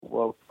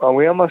Well, are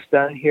we almost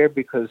done here?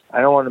 Because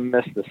I don't want to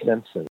miss The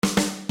Simpsons.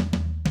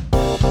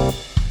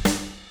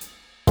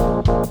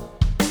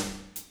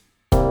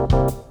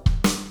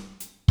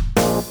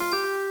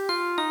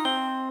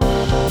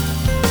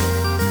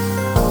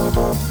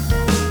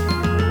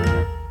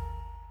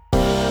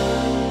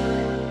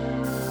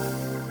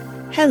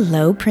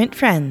 Hello, print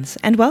friends,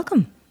 and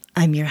welcome.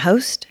 I'm your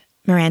host,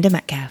 Miranda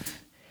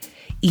Metcalf.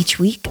 Each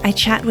week, I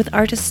chat with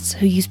artists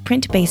who use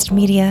print-based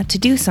media to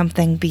do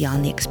something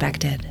beyond the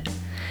expected.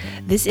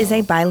 This is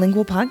a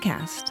bilingual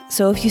podcast,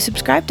 so if you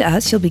subscribe to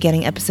us, you'll be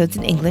getting episodes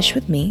in English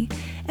with me,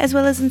 as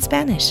well as in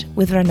Spanish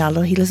with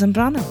Ronaldo Gil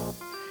Zambrano.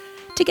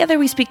 Together,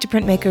 we speak to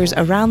printmakers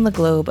around the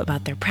globe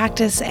about their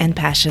practice and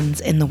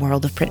passions in the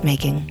world of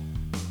printmaking.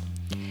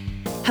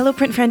 Hello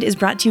Print Friend is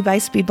brought to you by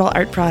Speedball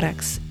Art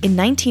Products. In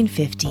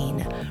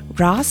 1915,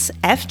 Ross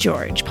F.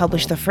 George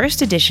published the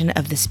first edition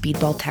of the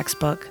Speedball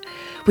textbook,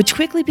 which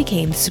quickly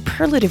became the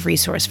superlative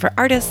resource for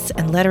artists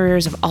and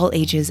letterers of all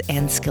ages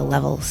and skill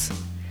levels.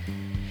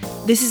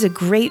 This is a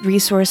great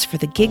resource for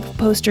the gig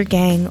poster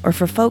gang or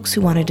for folks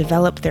who want to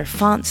develop their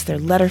fonts, their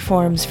letter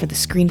forms for the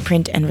screen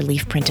print and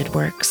relief printed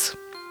works.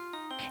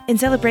 In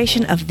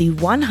celebration of the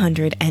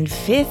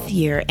 105th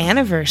year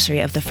anniversary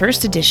of the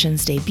first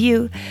edition's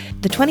debut,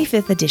 the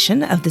 25th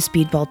edition of the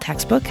Speedball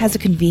textbook has a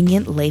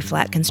convenient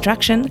lay-flat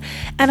construction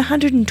and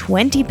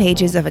 120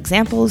 pages of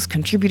examples,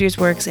 contributors'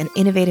 works, and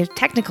innovative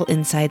technical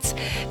insights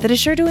that is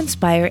sure to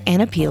inspire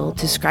and appeal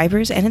to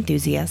scribers and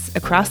enthusiasts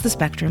across the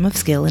spectrum of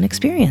skill and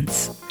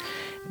experience.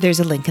 There's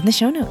a link in the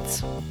show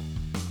notes.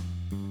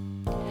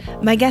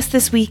 My guest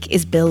this week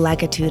is Bill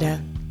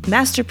Lagatutta,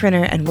 master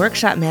printer and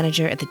workshop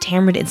manager at the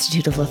Tamarind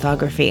Institute of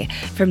Lithography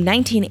from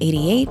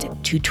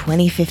 1988 to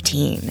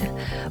 2015.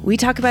 We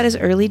talk about his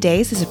early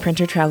days as a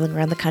printer traveling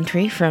around the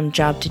country from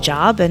job to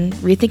job and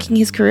rethinking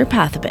his career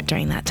path a bit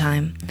during that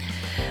time.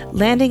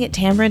 Landing at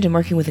Tamarind and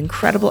working with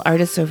incredible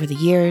artists over the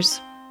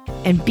years,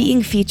 and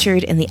being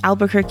featured in the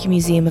Albuquerque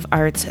Museum of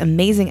Art's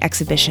amazing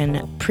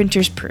exhibition,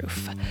 Printer's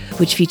Proof,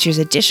 which features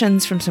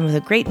editions from some of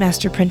the great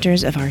master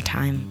printers of our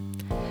time.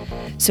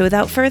 So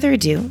without further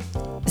ado,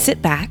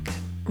 sit back,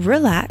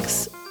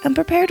 relax, and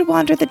prepare to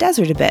wander the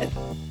desert a bit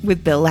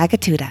with Bill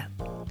Lagatutta.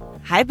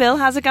 Hi, Bill.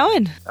 How's it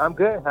going? I'm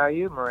good. How are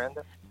you,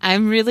 Miranda?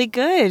 I'm really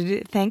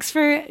good. Thanks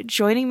for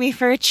joining me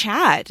for a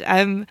chat.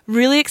 I'm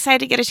really excited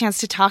to get a chance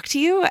to talk to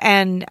you,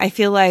 and I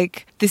feel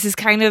like this is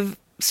kind of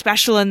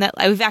special in that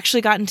we've actually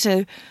gotten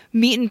to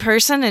meet in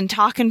person and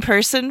talk in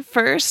person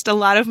first. A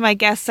lot of my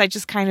guests I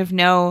just kind of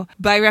know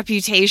by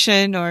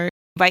reputation or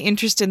by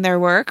interest in their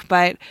work,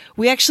 but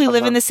we actually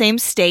live in the same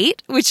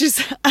state, which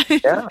is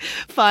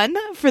fun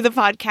for the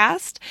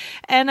podcast.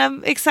 And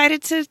I'm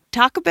excited to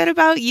talk a bit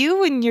about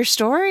you and your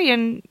story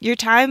and your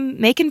time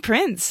making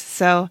prints.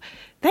 So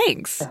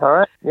thanks. All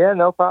right. Yeah,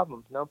 no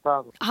problem. No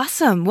problem.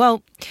 Awesome.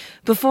 Well,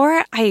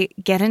 before I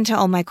get into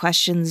all my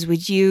questions,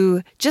 would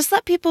you just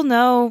let people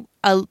know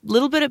a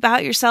little bit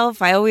about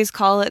yourself? I always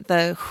call it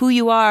the who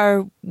you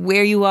are,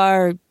 where you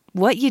are,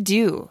 what you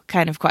do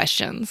kind of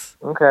questions.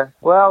 Okay.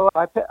 Well,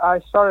 I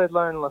started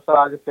learning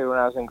lithography when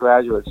I was in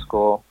graduate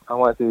school. I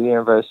went to the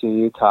University of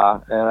Utah,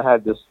 and I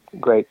had this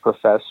great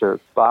professor,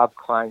 Bob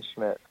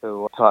Kleinschmidt,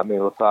 who taught me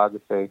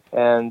lithography.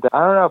 And I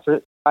don't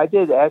know, I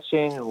did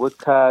etching and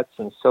woodcuts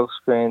and silk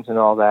screens and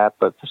all that,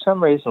 but for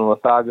some reason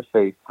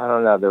lithography, I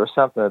don't know, there was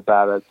something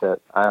about it that,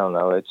 I don't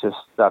know, it just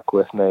stuck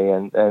with me.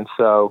 And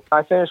so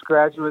I finished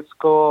graduate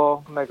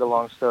school, make a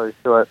long story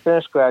short,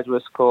 finished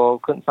graduate school,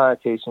 couldn't find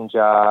a teaching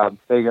job,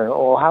 figuring,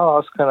 how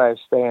else can I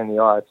stay in the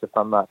arts if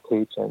I'm not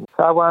teaching?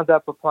 So I wound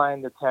up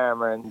applying to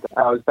Tamarind.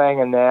 I was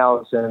banging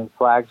nails in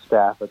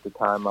Flagstaff at the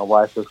time. My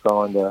wife was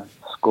going to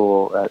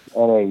school at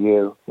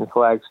NAU in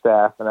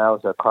Flagstaff, and I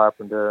was a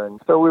carpenter.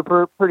 And so we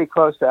were pretty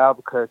close to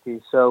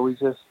Albuquerque, so we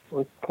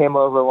came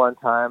over one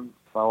time.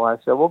 My wife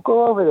said, well,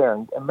 go over there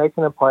and make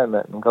an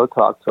appointment and go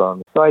talk to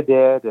him. So I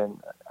did,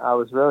 and I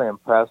was really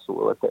impressed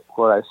with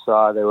what I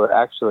saw. They were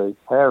actually,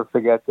 I never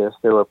forget this,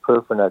 they were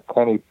proofing a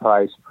Kenny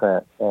Price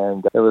print,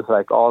 and it was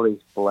like all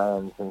these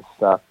blends and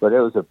stuff, but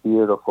it was a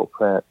beautiful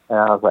print. And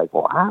I was like,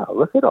 wow,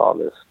 look at all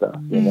this stuff,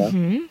 you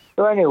know?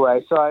 So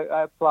anyway,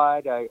 I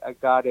applied, I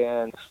got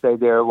in,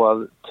 stayed there,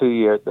 2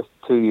 years. The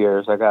 2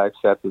 years, I got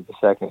accepted the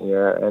second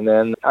year. And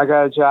then I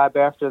got a job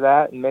after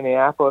that in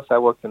Minneapolis. I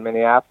worked in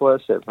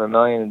Minneapolis at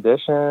Vermilion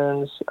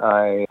Editions.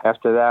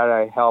 After that,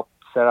 I helped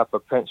set up a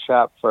print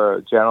shop for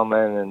a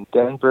gentleman in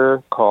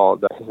Denver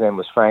called, his name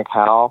was Frank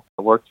Howell.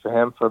 I worked for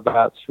him for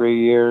about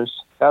 3 years.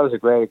 That was a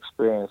great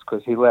experience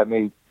because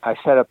I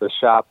set up a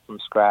shop from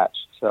scratch.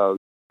 So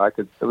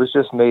it was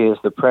just me as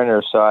the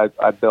printer, so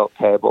I built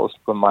tables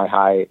from my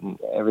height and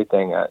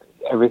everything I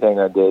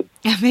did.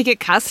 Make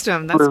it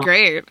custom. That's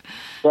great.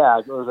 Yeah,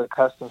 it was a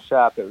custom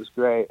shop. It was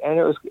great. And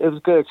it was a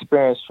good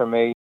experience for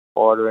me,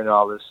 ordering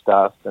all this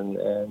stuff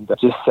and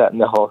just setting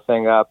the whole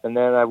thing up. And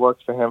then I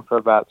worked for him for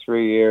about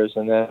 3 years,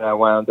 and then I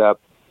wound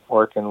up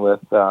working with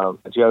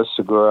Joe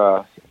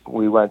Segura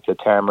we went to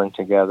Tamarind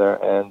together,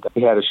 and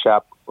he had a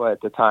shop.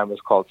 At the time it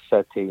was called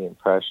SETI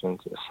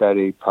Impressions,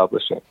 SETI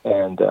Publishing,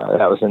 and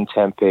that was in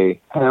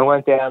Tempe. And I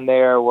went down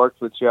there,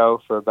 worked with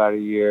Joe for about a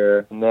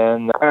year, and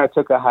then I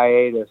took a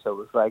hiatus. I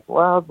was like,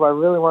 well, do I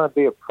really want to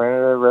be a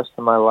printer the rest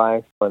of my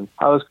life? And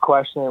I was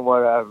questioning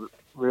what I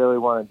really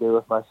want to do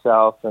with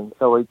myself. And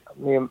so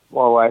me and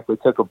my wife, we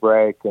took a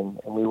break, and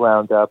we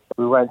went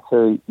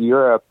to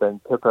Europe and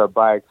took our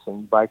bikes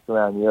and biked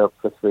around Europe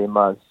for 3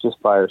 months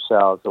just by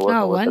ourselves.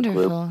 Oh,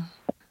 wonderful.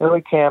 And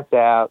we camped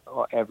out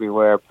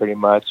everywhere pretty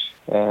much.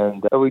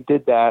 And we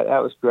did that.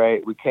 That was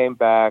great. We came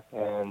back,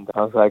 and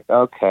I was like,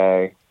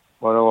 okay,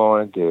 what do I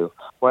want to do?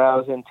 When I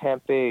was in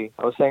Tempe,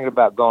 I was thinking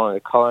about going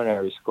to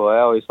culinary school. I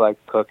always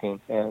liked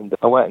cooking. And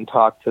I went and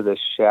talked to this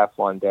chef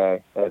one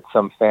day at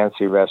some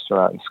fancy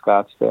restaurant in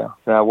Scottsdale.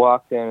 And I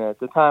walked in. At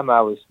the time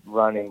I was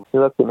running. He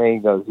looked at me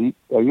and goes,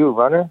 are you a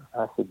runner?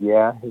 I said,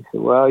 yeah. He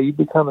said, well, you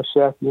become a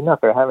chef, you're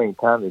not going to have any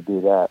time to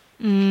do that.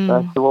 And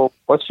I said, well,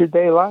 what's your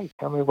day like?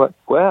 Tell me what.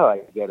 Well,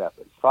 I get up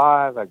at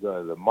 5. I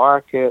go to the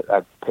market.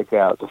 I pick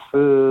out the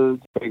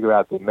food, figure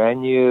out the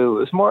menu. It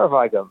was more of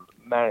like a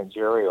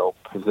managerial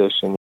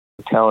position,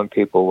 telling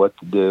people what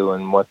to do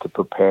and what to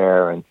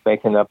prepare and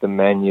making up the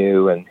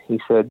menu. And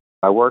he said,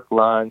 I work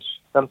lunch.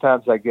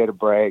 Sometimes I get a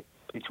break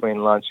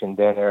between lunch and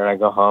dinner. I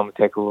go home,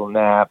 take a little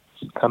nap,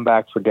 come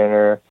back for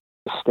dinner,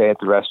 stay at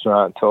the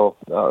restaurant until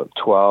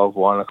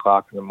 1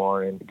 o'clock in the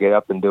morning, get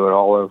up and do it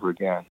all over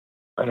again.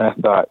 And I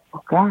thought,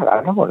 oh God,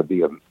 I don't want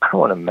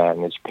to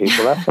manage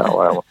people. That's not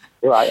what I want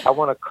to do. I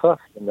want to cook,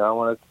 I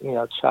want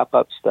to, chop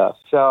up stuff.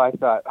 So I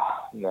thought,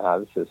 no,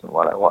 this isn't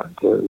what I want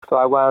to do. So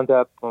I wound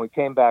up, when we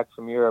came back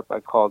from Europe, I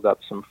called up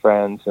some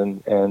friends,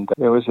 and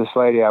there was this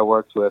lady I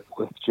worked with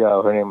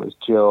Joe. Her name was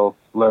Jill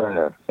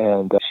Lerner,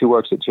 and she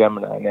works at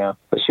Gemini now.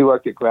 But she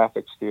worked at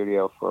Graphic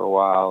Studio for a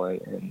while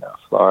in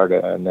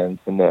Florida, and then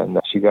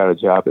she got a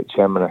job at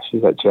Gemini.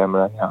 She's at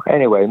Gemini now.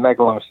 Anyway, make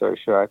a long story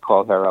short, I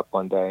called her up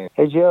one day.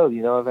 Hey, Jill, do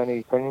you know of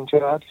any printing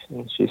jobs?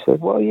 And she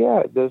said, well,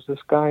 yeah, there's this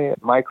guy,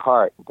 Mike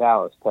Hart, in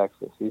Dallas,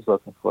 Texas. He's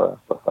looking for a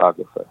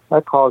photographer.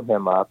 I called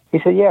him up. He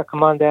said, yeah,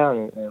 come on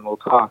down and we'll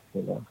talk.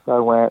 So I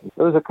went.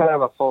 It was a kind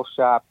of a full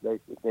shop. They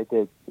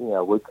did,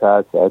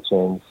 woodcuts,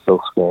 etchings,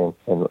 silkscreen,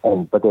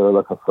 but they were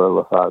looking for a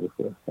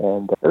lithographer.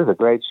 And it was a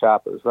great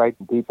shop. It was right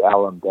in Deep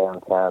Ellum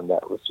downtown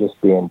that was just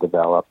being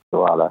developed.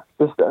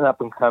 Just an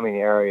up-and-coming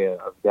area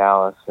of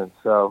Dallas. And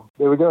so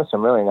they were doing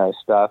some really nice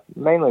stuff,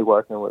 mainly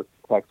working with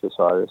Texas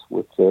artists,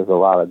 which there's a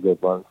lot of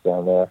good ones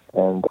down there.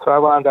 And so I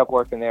wound up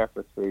working there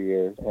for 3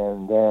 years.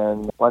 And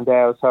then one day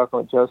I was talking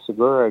with Joe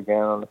Segura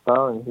again on the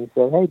phone, and he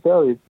said, hey,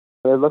 Bill,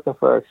 they're looking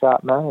for a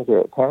shop manager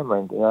at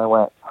Tamarind. And I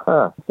went,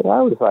 I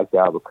always liked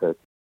Albuquerque.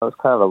 I was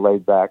kind of a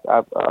laid back.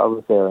 I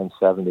was there in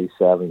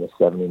 77 to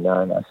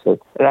 79. I said,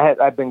 and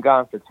I'd been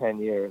gone for 10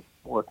 years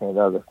working at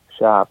other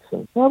shops,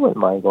 and I wouldn't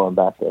mind going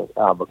back to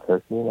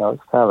Albuquerque.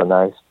 It's kind of a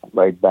nice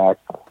laid back,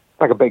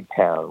 like a big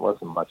town. It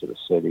wasn't much of a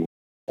city.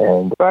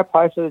 And I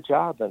applied for the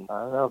job, and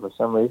I don't know, for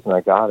some reason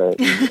I got it.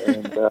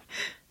 And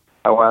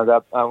I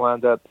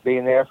wound up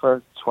being there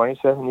for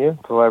 27 years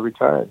until I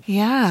retired.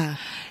 Yeah.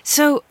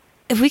 So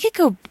if we could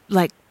go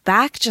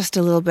back just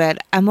a little bit,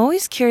 I'm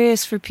always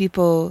curious for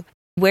people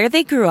where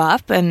they grew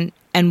up and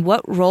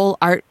what role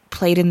art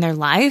played in their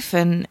life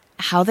and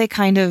how they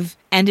kind of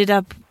ended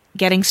up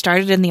getting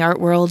started in the art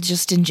world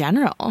just in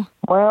general.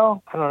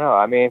 Well, I don't know.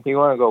 I mean, if you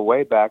want to go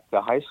way back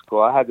to high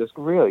school, I had this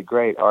really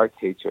great art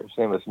teacher. His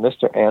name was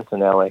Mr.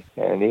 Antonelli,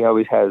 and he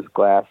always had his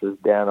glasses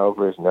down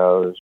over his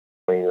nose.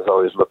 He was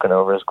always looking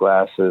over his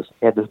glasses.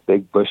 He had this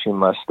big bushy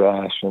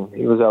mustache, and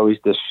he was always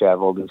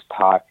disheveled. His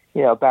tie,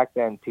 back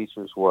then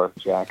teachers wore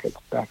jackets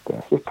back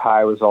then. His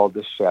tie was all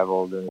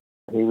disheveled, and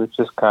he was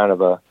just kind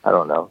of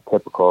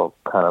typical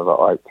kind of an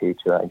art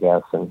teacher, I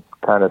guess, and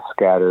kind of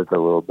scattered a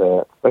little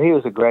bit. But he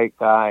was a great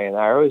guy, and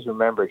I always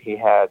remembered him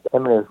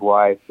and his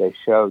wife, they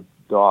showed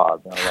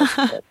Dog. I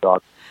like that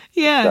Dog.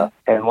 Yeah. So,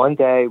 and one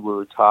day we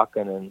were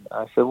talking, and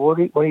I said, what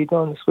are you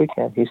doing this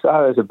weekend? He said,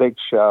 there's a big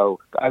show.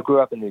 I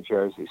grew up in New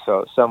Jersey,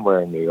 so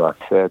somewhere in New York.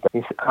 He said,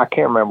 I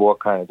can't remember what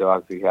kind of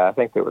dogs he had. I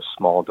think they were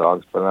small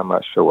dogs, but I'm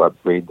not sure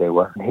what breed they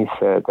were. And he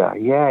said,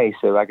 he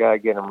said, I got to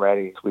get them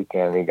ready this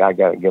weekend. I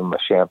got to give them a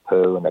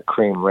shampoo and a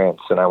cream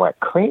rinse. And I went,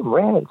 cream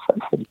rinse?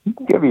 I said, you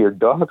can give your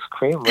dogs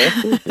cream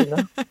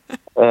rinses,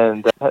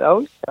 And it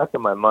always stuck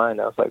in my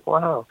mind. I was like,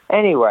 wow.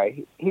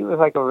 Anyway, he was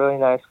like a really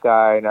nice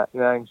guy, and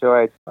I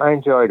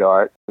enjoyed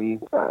art. We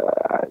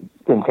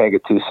didn't take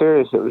it too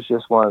serious. It was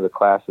just one of the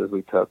classes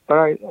we took, but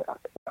I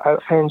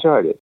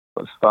enjoyed it. It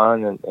was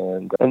fun,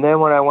 and then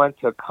when I went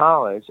to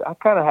college, I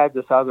kind of had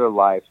this other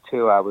life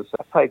too. I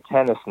played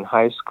tennis in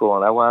high school,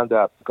 and I wound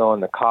up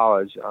going to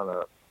college on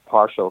a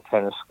partial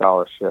tennis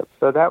scholarship.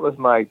 So that was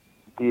my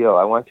deal.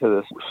 I went to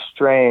this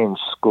strange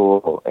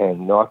school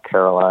in North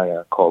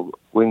Carolina called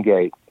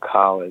Wingate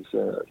College.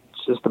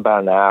 It's just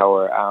about an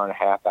hour and a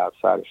half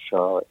outside of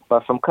Charlotte.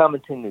 But from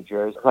coming to New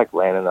Jersey, it's like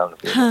landing on the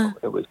field.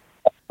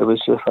 It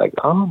was just like,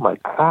 oh my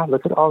God,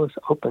 look at all this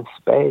open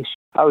space.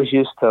 I was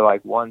used to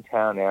like one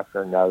town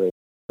after another.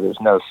 There's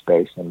no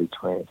space in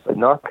between. But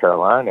North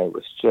Carolina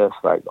was just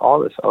like all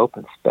this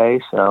open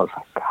space, and I was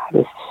like, God,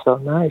 this is so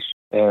nice.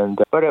 And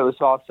but it was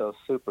also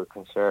super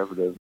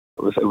conservative.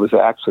 It was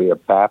actually a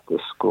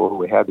Baptist school.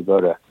 We had to go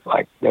to,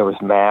 like, there was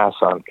mass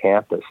on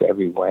campus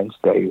every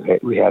Wednesday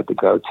we had to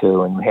go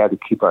to, and we had to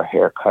keep our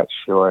hair cut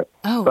short.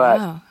 Oh,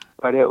 wow.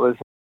 But it was,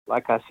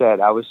 like I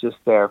said, I was just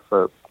there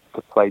to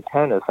play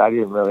tennis. I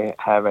didn't really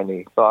have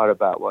any thought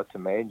about what to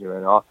major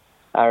in.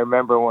 I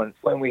remember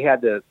when we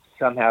had to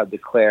somehow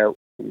declare,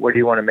 what do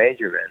you want to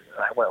major in?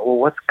 And I went, well,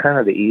 what's kind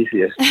of the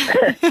easiest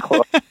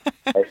course?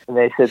 And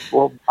they said,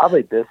 well,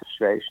 probably business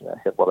administration.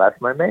 I said, well, that's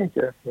my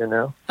major, you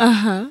know?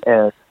 Uh-huh.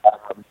 And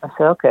I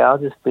said, okay, I'll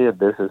just be a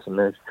business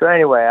administrator. So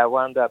anyway, I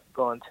wound up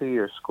going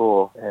 2-year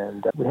school,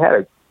 and we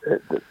had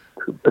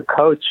the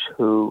coach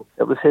who,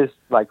 it was his,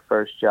 like,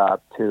 first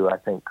job, too, I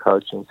think,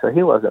 coaching. So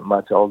he wasn't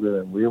much older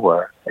than we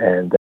were.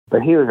 And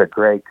but he was a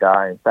great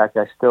guy. In fact,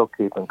 I still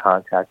keep in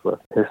contact with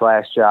his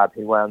last job.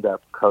 He wound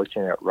up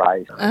coaching at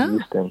Rice in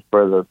Houston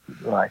for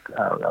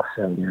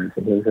 7 years.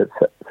 And he was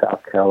at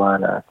South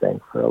Carolina, I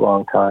think, for a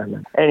long time.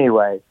 And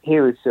anyway, he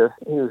was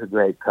a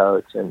great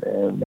coach,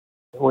 and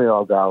we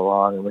all got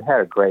along, and we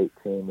had a great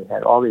team. We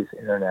had all these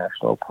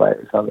international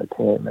players on the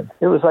team, and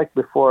it was like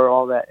before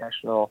all that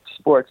national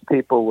sports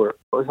people were.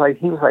 It was like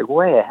he was like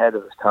way ahead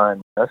of his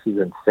time. Us, he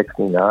was in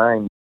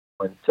 '69.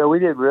 And so we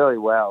did really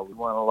well. We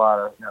won a lot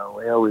of,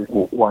 we always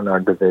won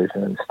our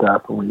division and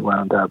stuff, and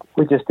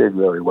we just did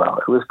really well.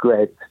 It was a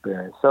great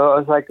experience. So it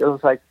was like,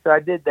 so I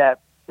did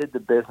the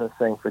business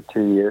thing for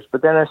 2 years,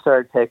 but then I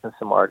started taking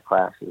some art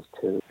classes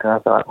too. And I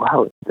thought,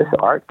 wow, this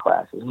art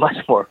class is much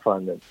more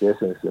fun than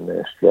business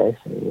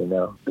administration,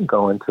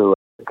 going to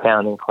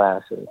accounting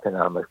classes,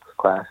 economics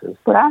classes.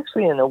 But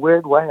actually, in a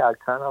weird way, I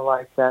kind of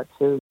like that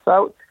too.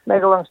 So,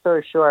 make a long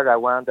story short, I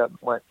wound up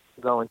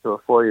going to a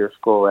 4-year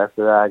school.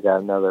 After that, I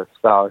got another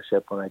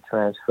scholarship when I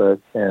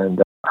transferred,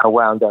 and I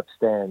wound up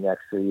staying an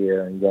extra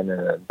year and getting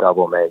a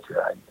double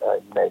major. I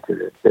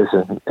majored in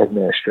business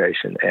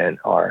administration and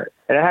art.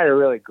 And I had a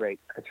really great,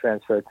 I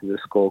transferred to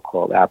this school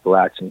called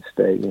Appalachian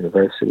State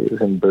University. It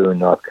was in Boone,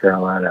 North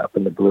Carolina, up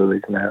in the Blue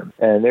Ridge Mountains.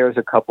 And there was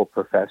a couple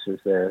professors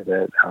there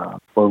that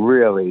were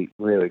really,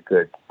 really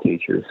good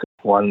teachers.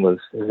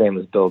 His name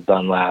was Bill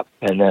Dunlap,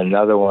 and then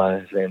another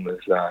one, his name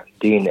was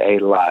Dean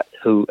Adelot,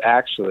 who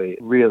actually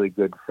really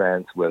good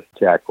friends with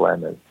Jack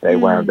Lemmon. They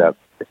wound up,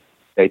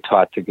 they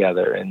taught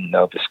together in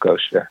Nova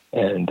Scotia.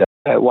 And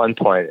at one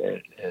point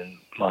in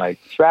my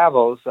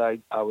travels,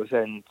 I was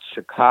in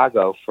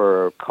Chicago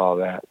for,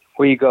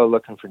 where you go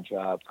looking for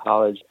jobs,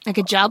 college. Like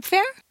a job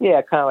fair?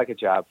 Yeah, kind of like a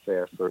job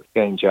fair for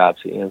getting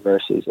jobs at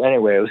universities.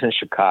 Anyway, it was in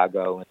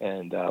Chicago,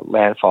 and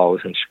Landfall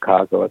was in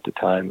Chicago at the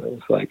time. It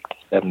was like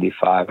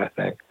 75, I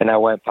think. And I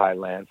went by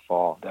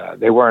Landfall.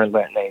 They weren't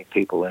letting any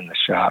people in the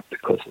shop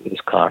because of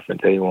this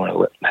conference. They didn't want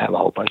to have a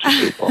whole bunch of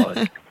people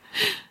in.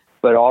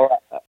 But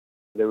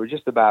they were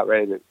just about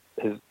ready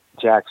to,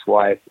 Jack's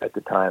wife at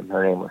the time,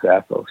 her name was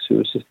Ethel. She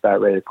was just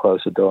about ready to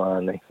close the door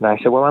on me. And I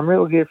said, well,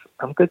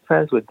 I'm good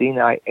friends with Dean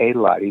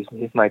Adelot.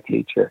 He's my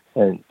teacher.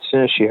 And as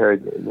soon as she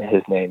heard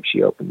his name,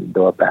 she opened the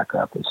door back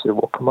up and said,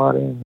 well, come on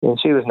in. And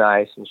she was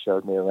nice and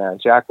showed me around.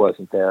 Jack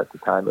wasn't there at the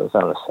time. It was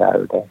on a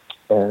Saturday.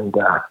 And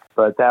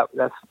but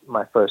that's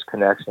my first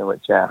connection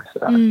with Jack.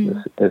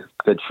 His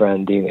good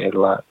friend, Dean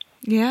Adelot.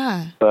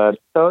 Yeah. But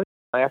so,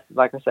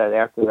 like I said,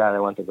 after that, I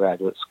went to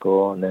graduate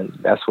school, and then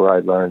that's where I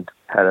learned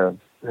how to,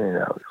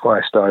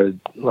 where I started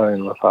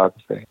learning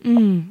lithography.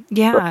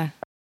 Yeah.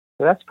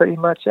 So that's pretty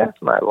much it.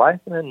 My life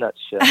in a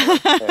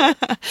nutshell.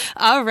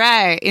 All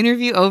right.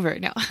 Interview over.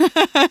 No.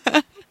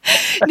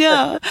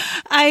 No.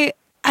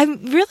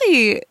 I'm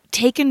really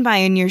taken by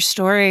in your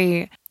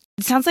story.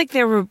 It sounds like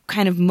there were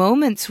kind of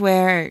moments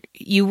where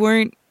you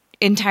weren't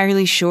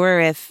entirely sure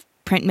if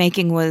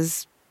printmaking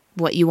was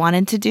what you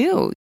wanted to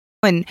do.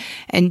 And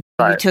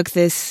Right. You took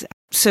this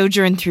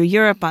sojourn through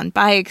Europe on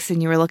bikes,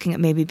 and you were looking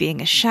at maybe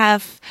being a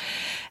chef.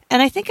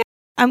 And I think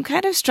I'm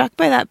kind of struck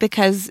by that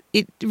because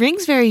it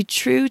rings very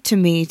true to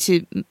me,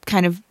 to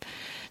kind of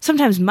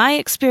sometimes my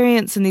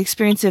experience and the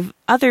experience of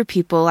other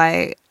people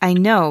I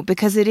know,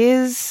 because it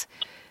is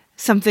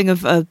something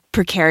of a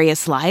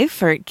precarious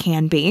life, or it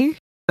can be.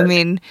 I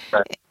mean,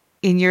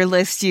 in your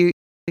list, you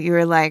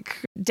were like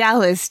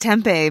Dallas,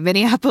 Tempe,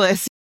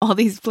 Minneapolis, all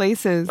these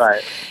places,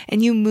 Right.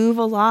 And you move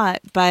a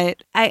lot.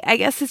 But I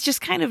guess it's just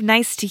kind of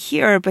nice to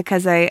hear,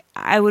 because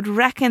I would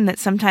reckon that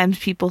sometimes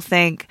people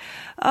think,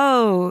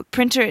 oh,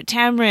 printer at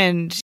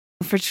Tamarind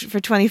for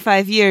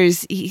 25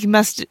 years, he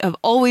must have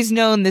always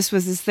known this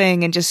was his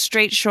thing and just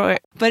straight short.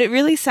 But it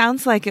really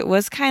sounds like it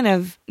was kind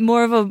of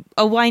more of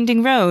a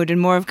winding road, and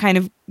more of kind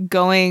of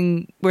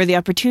going where the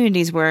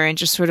opportunities were and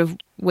just sort of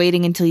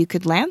waiting until you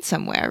could land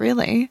somewhere,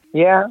 really.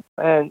 Yeah,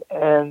 and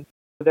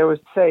there was,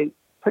 say,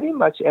 pretty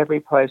much every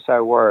place I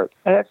worked,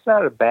 and it's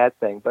not a bad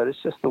thing, but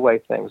it's just the way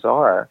things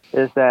are,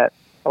 is that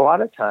a lot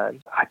of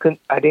times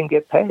I didn't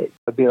get paid.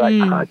 I'd be like,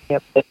 I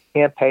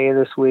can't pay you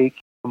this week.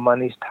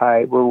 Money's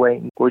tight. We're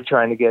waiting. We're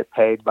trying to get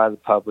paid by the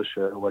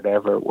publisher, or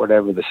whatever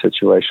the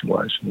situation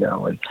was,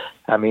 And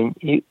I mean,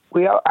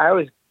 I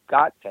always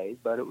got paid,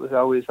 but it was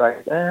always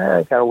like,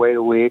 I got to wait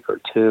a week or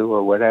two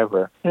or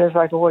whatever. And it's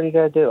like, well, what are you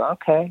going to do?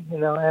 Okay, I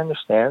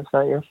understand. It's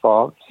not your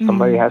fault.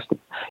 Somebody has to.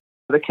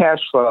 The cash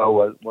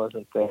flow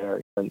wasn't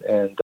there.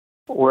 And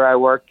where I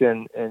worked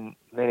in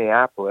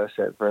Minneapolis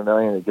at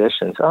Vermilion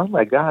Editions, oh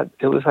my God,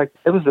 it was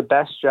the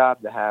best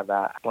job to have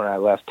when I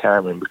left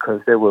Harriman,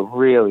 because they were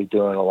really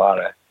doing a lot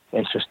of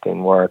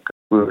interesting work.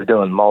 We were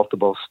doing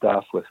multiple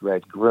stuff with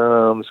Red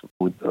Grooms.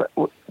 We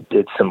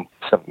did some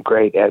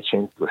great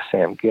etchings with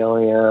Sam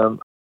Gilliam.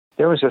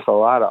 There was just a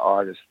lot of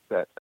artists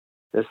that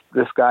this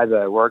guy that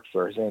I worked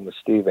for, his name was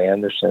Steve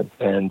Anderson,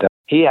 and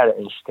he had an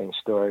interesting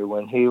story.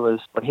 When he was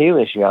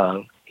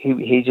young,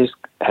 he just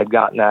had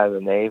gotten out of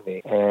the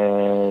Navy,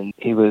 and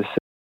he was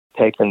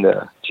taking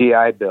the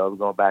GI Bill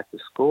going back to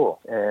school,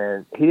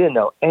 and he didn't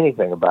know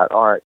anything about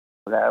art.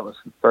 That was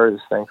the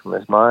furthest thing from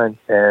his mind.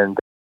 And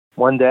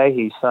one day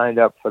he signed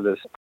up for this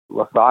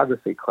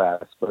lithography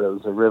class, but it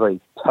was a really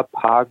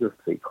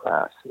topography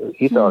class.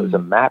 He thought it was a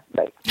map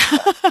making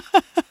class,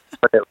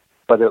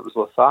 but it was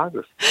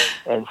lithography.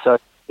 And so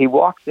he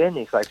walked in.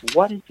 He's like,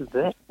 "What is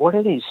that? What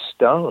are these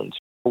stones?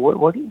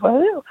 What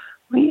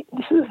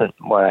this isn't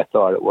what I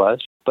thought it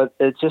was." But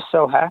it just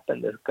so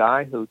happened this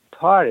guy who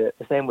taught it,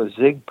 his name was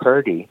Zig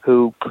Purdy,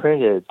 who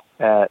printed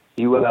at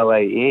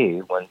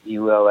ULAE when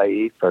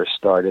ULAE first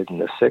started in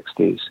the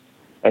 60s.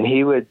 And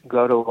he would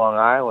go to Long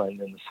Island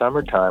in the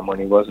summertime when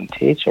he wasn't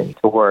teaching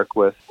to work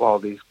with all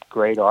these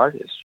great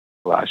artists,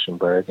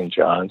 Rauschenberg and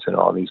Johns and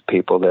all these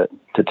people that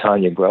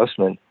Titania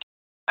Grossman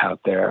out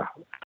there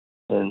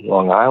in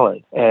Long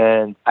Island.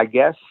 And I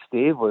guess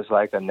Steve was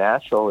like a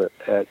natural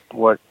at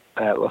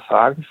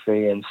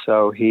lithography. And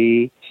so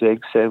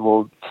Zig said,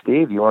 "Well,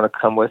 Steve, you want to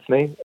come with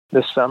me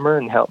this summer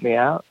and help me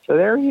out?" So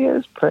there he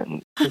is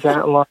printing. He's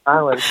out in Long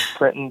Island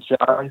printing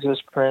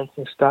Johns' prints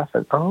and stuff.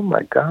 And oh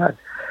my God.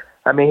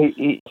 I mean,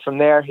 he from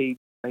there, he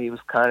was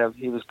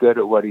good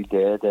at what he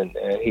did, and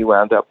he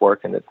wound up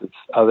working at this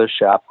other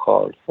shop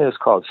called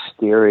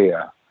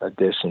Styria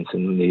Editions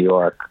in New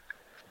York.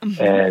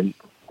 Mm-hmm. And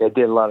they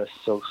did a lot of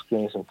silk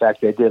screens. In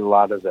fact, they did a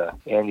lot of the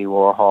Andy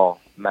Warhol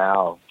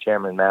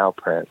Chairman Mao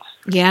prints.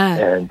 Yeah.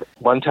 And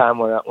one time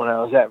when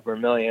I was at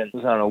Vermilion, it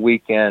was on a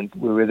weekend,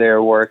 we were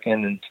there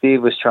working, and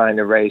Steve was trying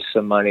to raise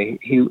some money.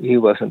 He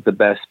wasn't the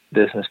best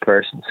business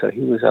person, so he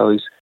was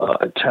always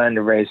trying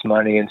to raise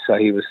money, and so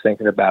he was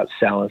thinking about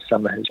selling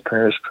some of his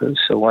printers crews.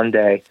 So one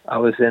day I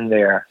was in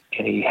there,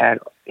 and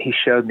he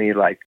showed me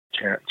like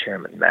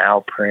Chairman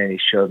Mao print. He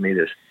showed me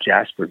this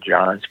Jasper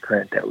Johns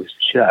print that was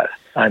just,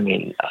 a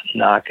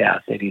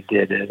knockout that he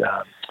did at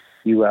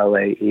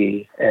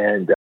ULAE,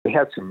 and we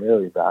had some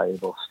really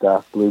valuable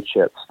stuff, blue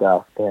chip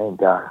stuff. And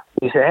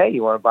he said, "Hey,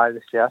 you want to buy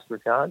this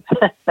Jasper Johns?"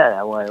 And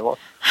I went, "Well,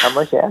 how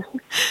much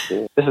asking?"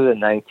 This is in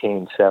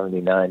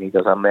 1979. He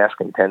goes, "I'm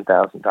asking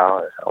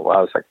 $10,000. Well,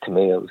 I was like, to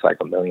me, it was like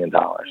 $1 million.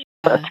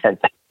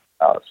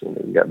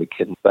 $10,000. You got to be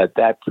kidding. But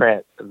that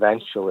print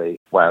eventually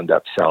wound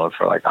up selling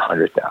for like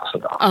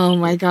 $100,000. Oh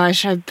my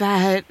gosh, I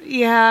bet.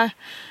 Yeah.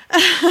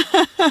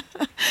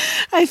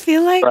 I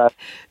feel like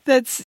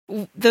that's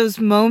those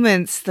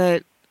moments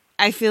that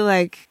I feel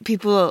like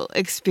people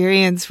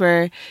experience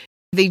where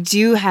they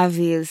do have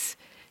these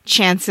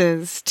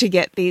chances to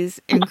get these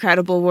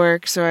incredible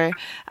works. Or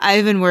I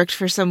even worked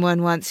for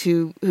someone once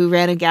who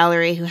ran a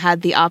gallery who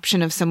had the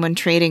option of someone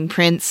trading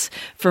prints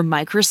for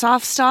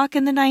Microsoft stock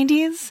in the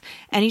 90s,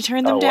 and he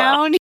turned them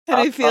down. And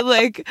I feel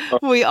like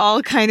we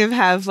all kind of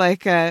have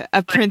like a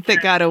print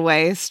that got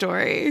away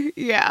story.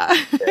 Yeah.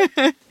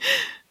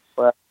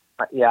 Well,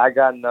 yeah, I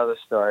got another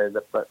story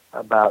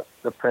about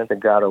the print that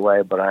got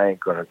away, but I'm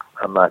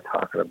not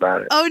talking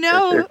about it. Oh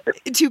no,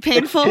 too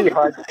painful? It's too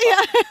hard to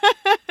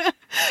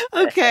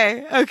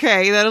yeah.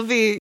 Okay. That'll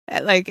be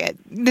like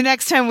the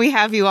next time we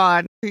have you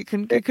on, you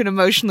can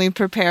emotionally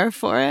prepare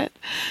for it.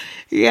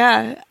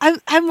 Yeah.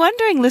 I'm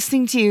wondering,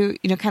 listening to you,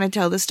 kind of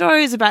tell the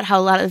stories about how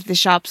a lot of the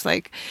shops,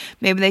 like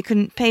maybe they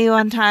couldn't pay you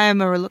on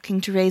time or were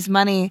looking to raise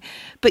money,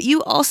 but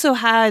you also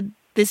had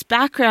this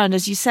background,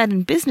 as you said,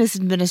 in business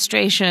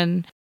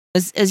administration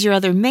as your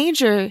other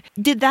major.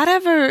 Did that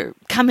ever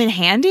come in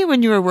handy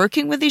when you were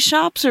working with these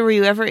shops, or were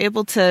you ever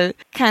able to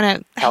kind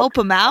of help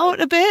them out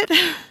a bit?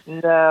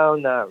 No,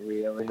 not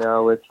really.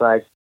 No, it's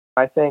like,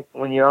 I think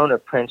when you own a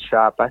print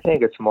shop, I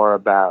think it's more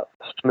about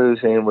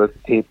schmoozing with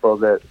people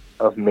that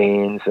of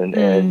means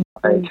and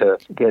trying to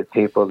get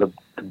people to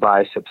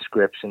buy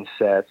subscription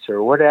sets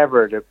or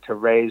whatever to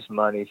raise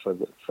money for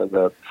the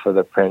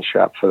print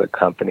shop, for the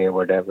company or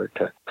whatever.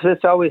 Because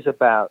it's always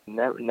about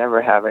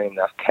never having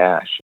enough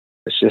cash.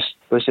 It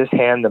was just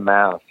hand to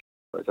mouth.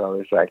 It was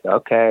always like,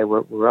 okay,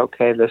 we're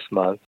okay this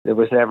month. There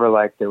was never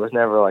like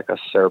a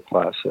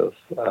surplus of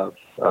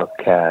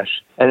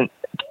cash. And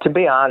to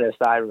be honest,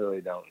 I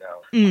really don't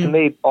know. To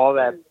me, all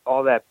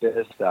that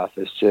business stuff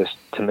is just,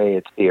 to me,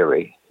 it's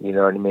theory. You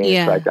know what I mean?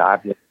 Yeah. It's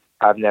like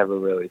I've never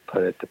really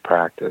put it to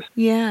practice.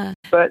 Yeah.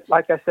 But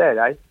like I said,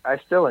 I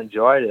still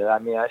enjoyed it. I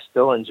mean, I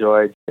still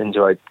enjoyed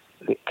the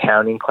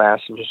accounting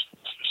classes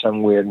for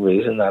some weird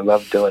reason. I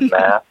love doing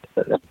math,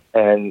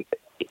 and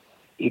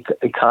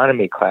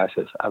economy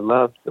classes.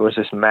 There was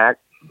this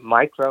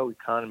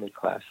microeconomy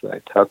class that I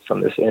took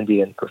from this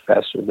Indian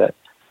professor that,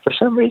 for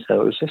some reason,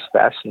 it was just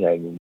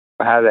fascinating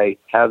how they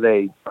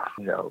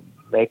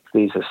make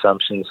these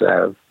assumptions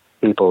of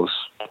people's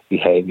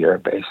behavior,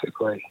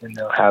 basically.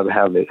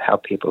 How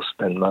people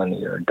spend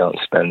money or don't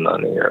spend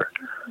money, or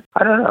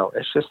I don't know.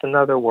 It's just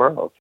another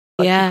world.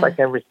 Yeah. Just like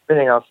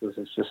everything else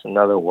is just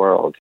another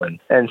world.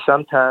 And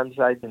sometimes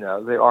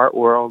the art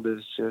world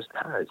is just,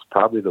 it's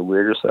probably the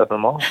weirdest of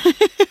them all.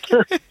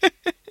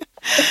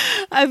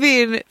 I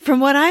mean,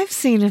 from what I've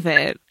seen of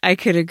it, I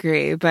could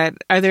agree. But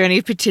are there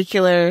any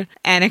particular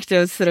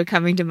anecdotes that are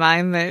coming to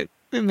mind that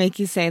make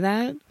you say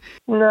that?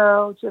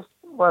 No, just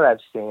what I've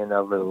seen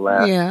over the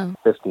last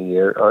 50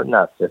 years, or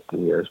not 50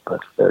 years,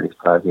 but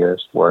 35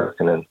 years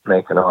working and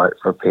making art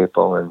for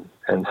people and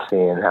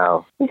seeing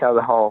how,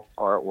 the whole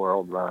art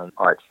world runs,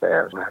 art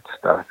fairs and that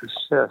stuff. It's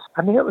just,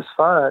 it was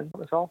fun. It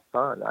was all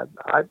fun.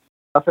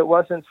 If it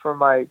wasn't for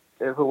my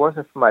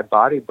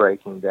body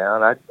breaking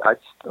down, I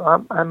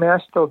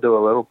still do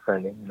a little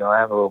printing. I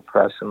have a little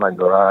press in my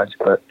garage,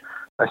 but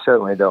I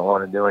certainly don't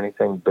want to do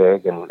anything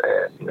big and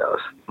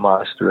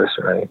monstrous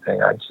or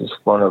anything. I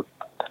just want to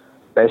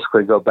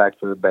basically go back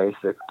to the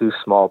basics, do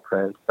small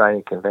prints,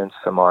 trying to convince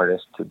some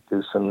artists to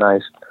do some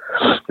nice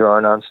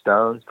drawing on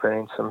stones,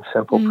 printing some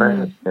simple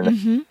prints.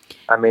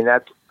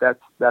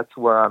 That's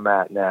where I'm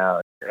at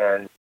now.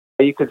 And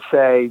you could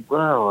say,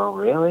 well,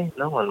 really?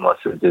 No one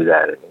wants to do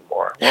that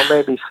anymore. Well,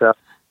 maybe so.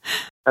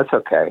 That's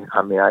okay.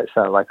 It's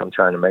not like I'm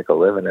trying to make a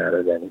living at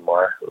it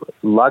anymore.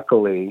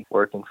 Luckily,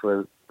 working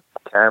for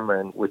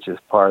Cameron, which is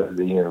part of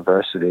the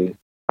university,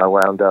 I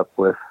wound up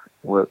with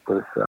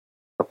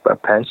a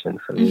pension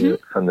from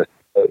the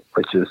state,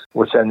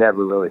 which I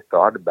never really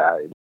thought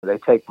about. They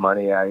take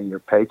money out of your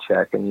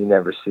paycheck and you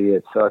never see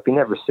it. So if you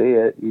never see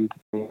it, you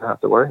don't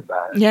have to worry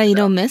about it. Yeah, you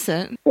don't miss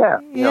it. Yeah,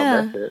 you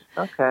don't miss it.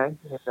 Okay,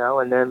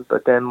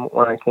 but then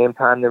when it came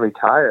time to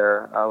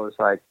retire, I was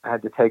like, I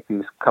had to take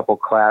these couple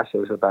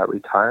classes about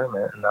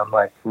retirement, and I'm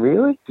like,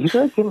 really? You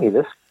gonna give me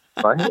this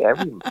money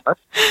every month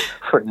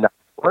for not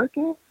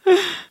working?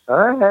 All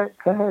right,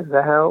 okay, is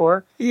that how it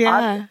works?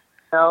 Yeah.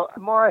 The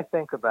more I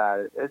think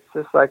about it, it's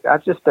just like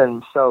I've just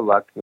been so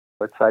lucky.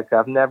 It's like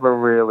I've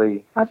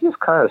just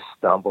kind of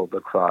stumbled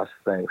across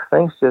things.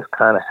 Things just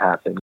kind of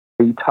happen.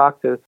 You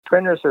talk to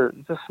printers, are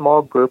a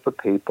small group of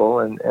people,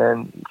 and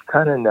you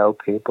kind of know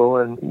people,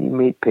 and you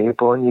meet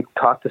people, and you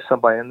talk to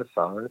somebody on the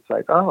phone. It's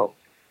like, oh,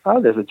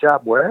 there's a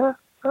job where?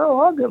 Oh,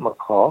 I'll give them a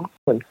call.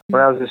 And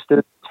when I was a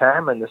student at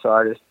Cameron, this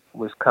artist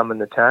was coming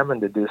to Cameron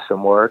to do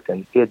some work,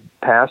 and he had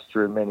passed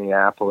through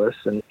Minneapolis,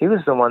 and he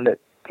was the one that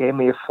gave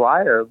me a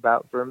flyer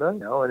about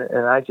Vermilion,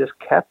 and I just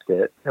kept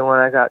it. And when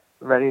I got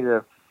ready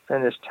to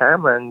finish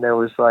Cameron, there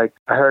was I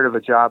heard of a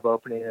job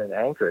opening in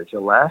Anchorage,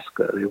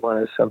 Alaska. They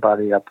wanted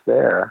somebody up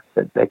there.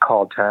 They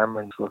called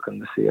Cameron looking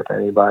to see if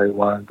anybody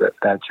wanted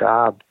that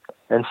job.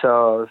 And so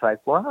I was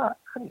like, well,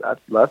 I'd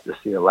love to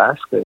see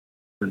Alaska.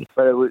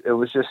 But it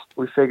was just,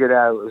 we figured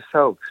out it was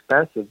so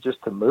expensive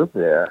just to move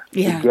there,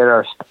 to get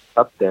our stuff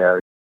up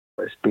there.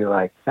 Just be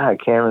like, I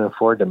can't even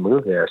afford to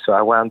move there. So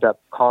I wound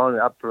up calling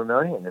up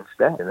Vermilion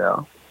instead,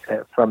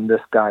 from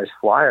this guy's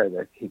flyer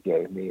that he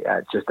gave me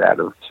just out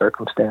of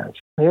circumstance.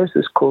 Here's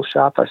this cool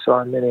shop I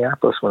saw in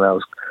Minneapolis when I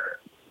was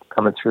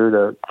coming through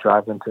to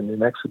drive into New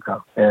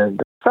Mexico.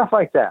 And stuff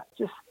like that.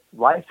 Just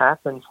life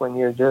happens when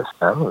you're just,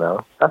 I don't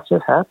know, stuff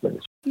just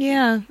happens.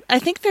 Yeah, I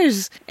think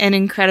there's an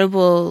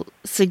incredible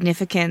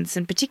significance,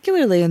 and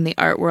particularly in the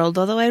art world,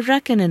 although I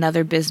reckon in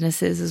other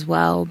businesses as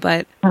well,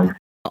 but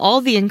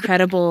all the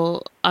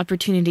incredible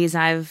opportunities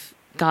I've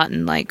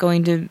gotten, like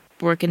going to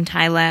work in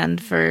Thailand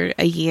for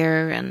a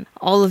year and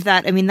all of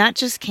that, that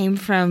just came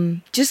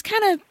from just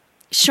kind of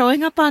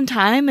showing up on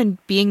time and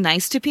being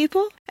nice to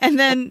people. And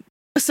then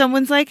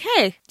someone's like,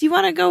 hey, do you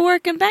want to go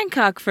work in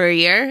Bangkok for a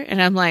year?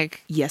 And I'm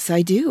like, yes,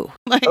 I do.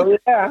 Oh,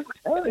 yeah,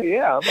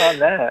 I'm on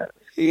that.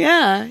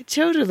 Yeah,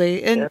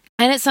 totally. And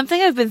it's something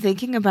I've been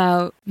thinking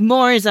about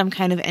more as I'm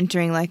kind of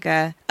entering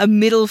a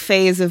middle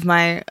phase of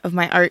my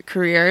art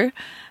career,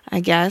 I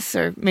guess,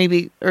 or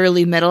maybe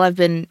early middle. I've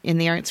been in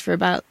the arts for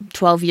about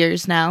 12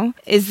 years now.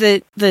 Is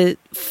that the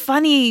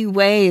funny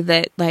way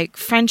that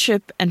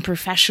friendship and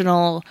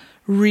professional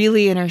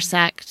really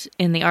intersect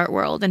in the art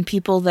world, and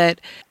people that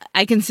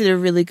I consider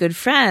really good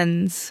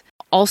friends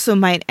also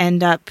might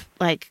end up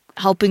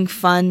helping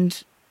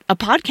fund a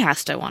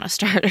podcast I want to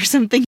start or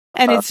something.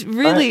 And it's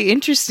really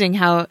interesting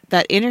how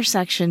that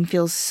intersection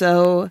feels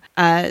so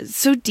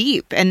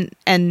deep,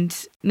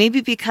 and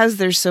maybe because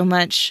there's so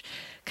much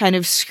kind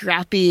of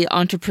scrappy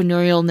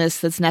entrepreneurialness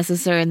that's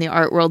necessary in the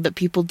art world, that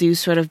people do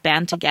sort of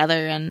band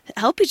together and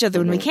help each other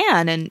when we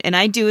can, and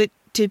I do it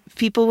to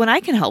people when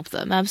I can help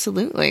them.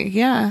 Absolutely,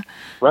 yeah.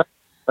 Right.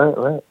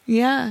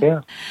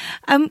 Yeah.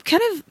 I'm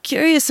kind of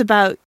curious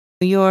about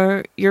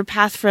your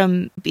path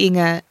from being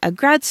a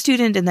grad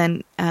student and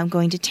then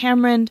going to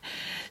Tamarind.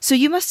 So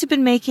you must have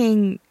been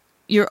making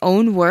your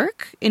own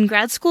work in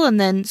grad school and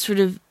then sort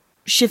of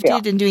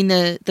shifted and doing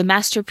the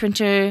master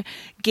printer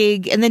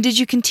gig. And then did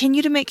you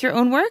continue to make your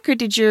own work, or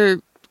did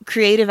your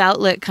creative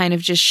outlet kind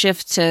of just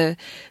shift to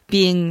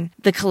being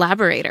the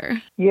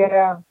collaborator?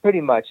 Yeah,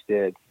 pretty much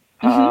did.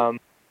 Mm-hmm.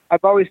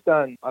 I've always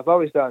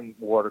done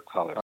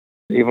watercolor.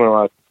 Even when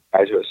I was in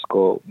graduate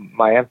school,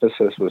 my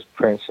emphasis was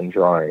prints and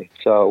drawing.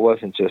 So it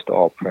wasn't just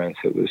all prints.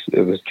 It was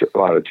a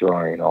lot of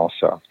drawing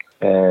also.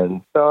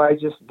 And so I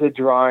just did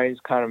drawings,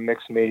 kind of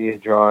mixed media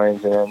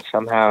drawings, and then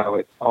somehow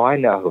I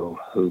know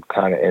who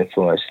kind of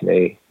influenced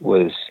me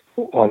was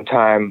one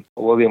time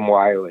William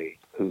Wiley,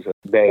 who's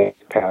a babe,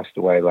 passed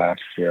away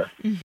last year.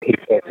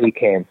 Mm-hmm. He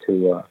came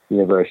to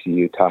University of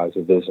Utah as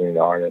a visiting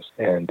artist,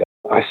 and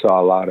I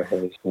saw a lot of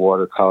his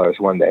watercolors.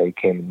 One day he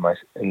came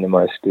into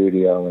my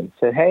studio and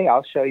said, "Hey,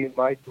 I'll show you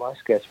my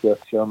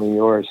sketchbook. Show me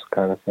yours,"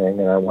 kind of thing.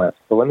 And I went,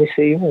 "Well, let me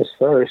see yours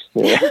first."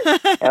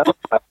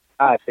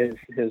 God,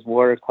 his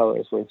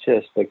watercolors were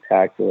just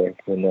spectacular,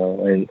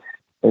 and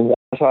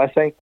so I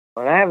think,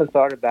 and I haven't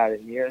thought about it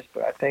in years,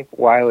 but I think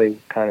Wiley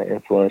kind of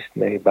influenced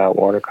me about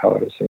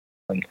watercolors.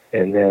 And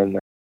then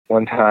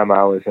one time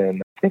I was in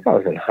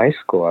high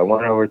school. I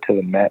went over to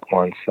the Met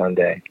one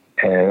Sunday,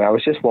 and I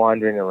was just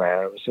wandering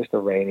around. It was just a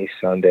rainy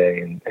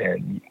Sunday,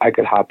 and I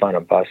could hop on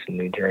a bus in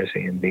New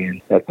Jersey and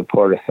be at the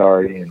Port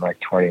Authority in like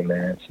 20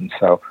 minutes. And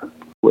so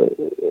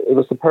it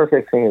was the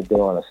perfect thing to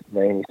do on a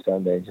rainy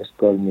Sunday, just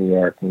go to New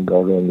York and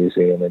go to a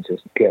museum and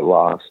just get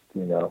lost,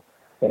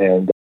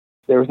 And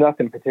there was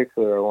nothing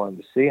particular I wanted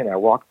to see, and I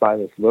walked by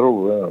this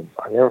little room.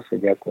 I'll never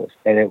forget this.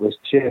 And it was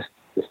just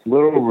this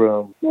little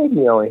room,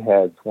 maybe only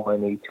had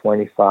 20,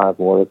 25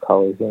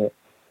 watercolors in it,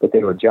 but they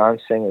were John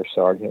Singer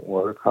Sargent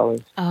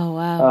watercolors. Oh,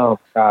 wow. Oh,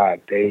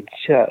 God, they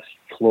just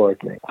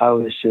floored me. I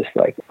was just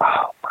like,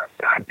 oh, my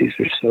God, these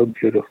are so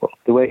beautiful.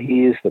 The way he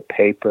used the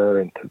paper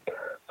and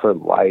for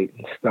light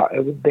and stuff,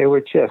 they were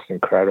just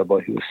incredible.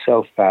 He was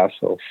so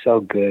facile,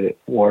 so good at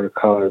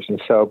watercolors.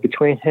 And so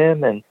between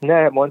him and then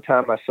at one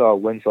time I saw a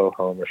Winslow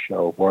Homer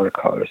show of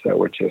watercolors that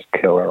were just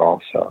killer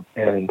also.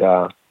 And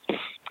I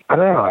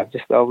don't know, I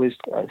just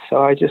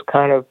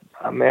kind of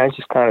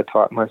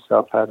taught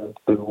myself how to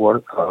do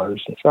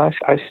watercolors. And so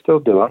I still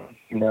do them,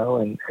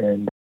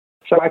 and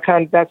so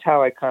that's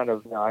how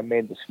I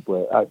made the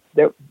split.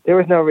 There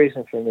was no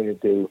reason for me to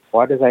do,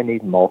 why did I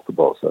need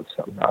multiples of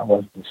something? I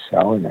wasn't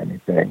selling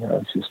anything. I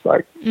was just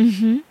like,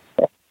 mm-hmm.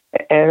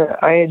 And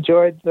I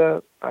enjoyed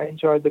the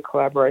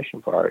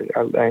collaboration part.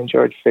 I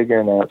enjoyed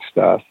figuring out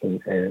stuff,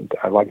 and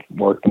I liked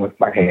working with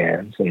my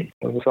hands, and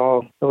it was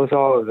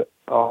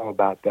all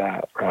about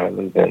that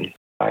rather than,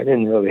 I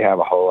didn't really have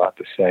a whole lot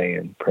to say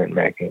in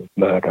printmaking.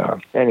 But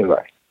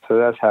anyway, so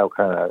that's how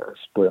kind of I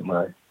split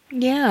my.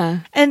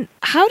 Yeah. And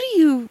how do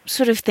you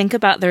sort of think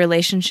about the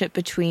relationship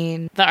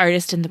between the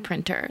artist and the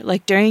printer?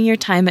 Like during your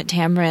time at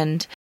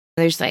Tamarind,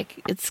 there's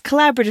it's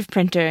collaborative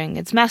printing,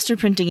 it's master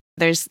printing,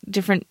 there's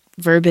different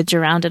verbiage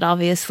around it,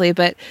 obviously.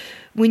 But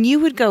when you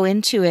would go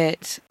into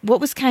it,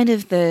 what was kind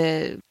of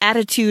the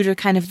attitude or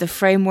kind of the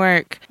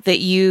framework that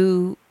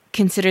you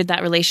considered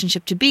that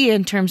relationship to be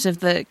in terms of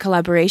the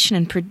collaboration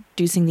and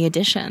producing the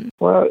edition?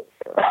 Well,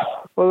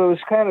 it was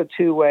kind of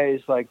two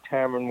ways like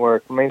Tamarind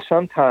worked. I mean,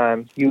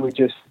 sometimes you would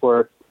just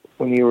work,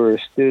 when you were a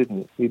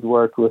student, you'd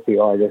work with the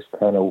artist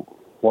kind of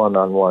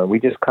one-on-one. We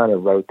just kind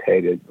of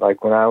rotated.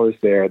 Like when I was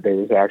there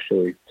was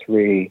actually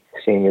 3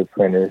 senior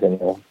printers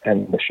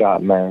and the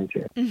shop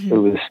manager, mm-hmm.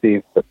 who was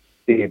Steve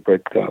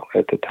Britko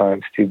at the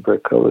time. Steve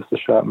Britko was the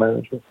shop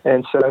manager.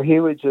 And so he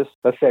would just,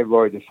 let's say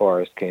Roy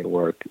DeForest came to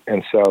work,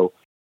 and so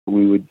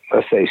we would,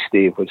 let's say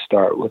Steve would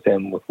start with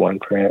him with one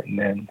print, and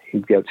then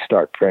he'd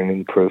start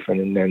printing, proofing,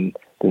 and then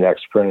the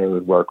next printer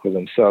would work with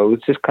him. So it was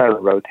just kind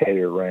of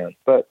rotated around.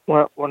 But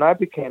when I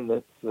became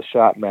the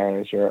shop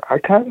manager, I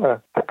kind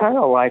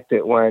of liked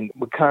it when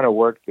we kind of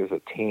worked as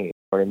a team. You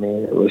know what I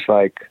mean? It was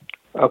like,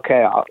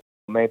 okay,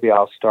 maybe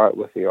I'll start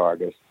with the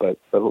artist, but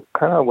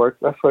kind of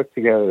let's work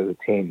together as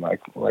a team.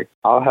 Like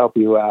I'll help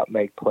you out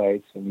make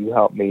plates, and you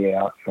help me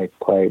out make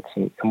plates,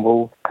 and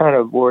we'll kind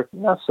of work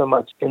not so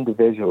much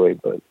individually,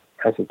 but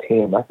as a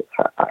team. I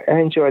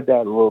enjoyed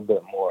that a little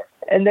bit more.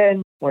 And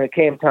then when it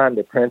came time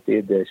to print the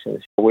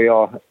editions,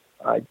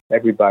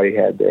 everybody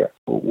had their,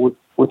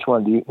 which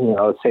one do you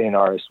let's say an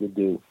artist would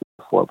do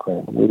before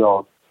print. We'd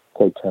all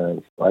take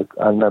turns. Like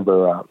I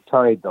remember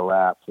Tony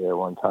DeLapp there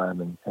one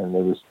time, and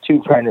there was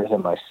 2 printers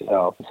and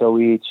myself. So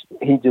he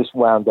just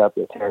wound up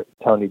with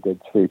Tony did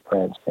 3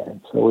 prints,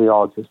 and so we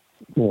all just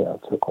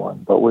took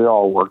one. But we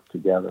all worked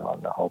together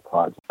on the whole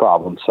project,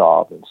 problem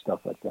solved and stuff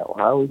like that. Well,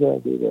 how are we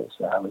going to do this?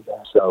 How are we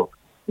going? So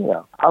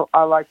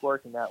I like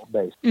working that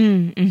way.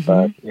 Mm-hmm.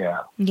 But yeah.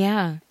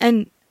 Yeah,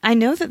 and I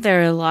know that there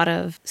are a lot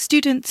of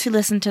students who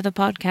listen to the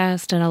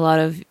podcast and a lot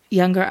of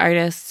younger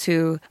artists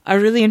who are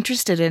really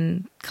interested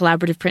in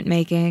collaborative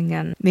printmaking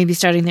and maybe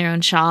starting their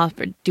own shop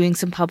or doing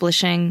some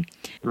publishing.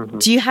 Mm-hmm.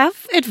 Do you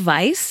have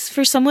advice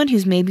for someone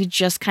who's maybe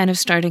just kind of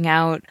starting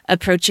out,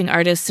 approaching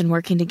artists and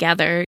working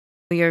together?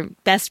 Your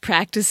best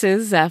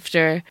practices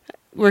after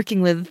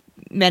working with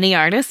many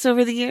artists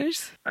over the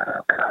years?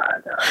 Oh,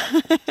 God.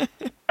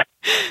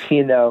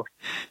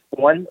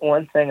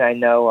 One thing I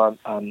know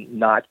I'm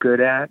not good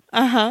at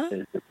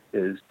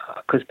is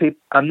because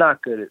I'm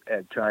not good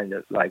at trying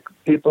to, like,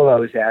 people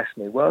always ask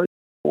me, well,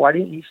 why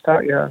didn't you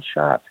start your own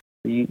shop?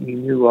 You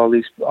knew all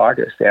these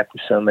artists after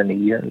so many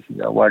years.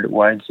 Why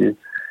did you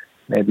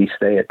maybe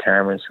stay at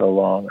Tamron so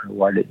long? Or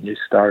why didn't you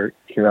start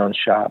your own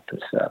shop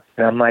and stuff?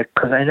 And I'm like,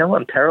 because I know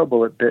I'm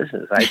terrible at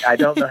business. I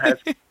don't know how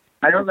to,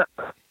 I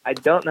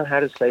don't know how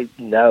to say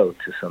no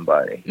to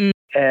somebody.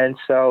 And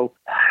so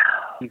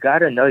you got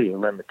to know your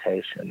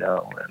limitation,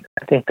 though. And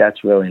I think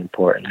that's really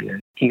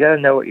important. You got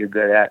to know what you're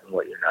good at and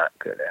what you're not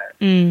good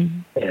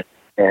at.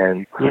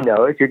 And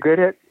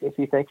if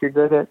you think you're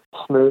good at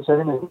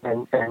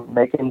smoozing and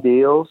making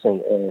deals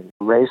and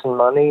raising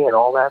money and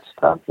all that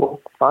stuff, well,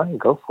 fine,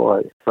 go for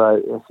it. But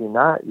if you're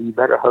not, you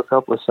better hook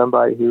up with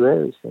somebody who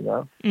is,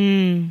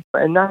 And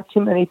not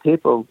too many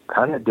people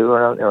kind of do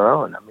it on their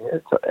own. I mean,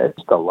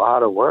 it's a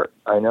lot of work.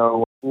 I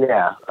know.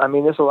 Yeah. I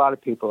mean, there's a lot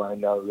of people I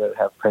know that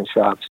have print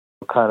shops,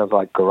 kind of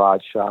like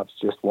garage shops,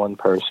 just one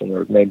person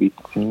or maybe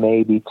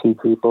two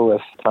people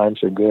if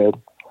times are good.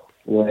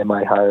 They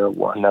might hire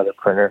another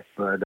printer,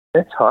 but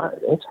it's hard.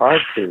 It's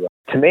hard to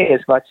me,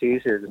 it's much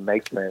easier to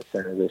make prints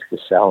than it is to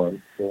sell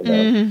them,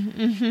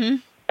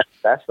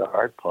 That's the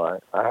hard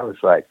part. I was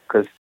like,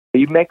 because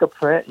you make a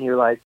print and you're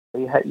like,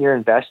 you're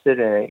invested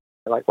in it.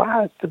 You're like,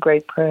 wow, it's a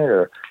great print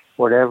or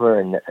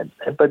whatever,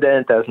 but then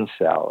it doesn't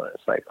sell. And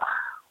it's like,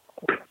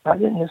 why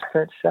didn't this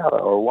print sell?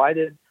 Or why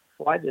did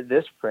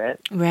this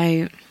print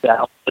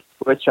sell?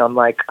 Which I'm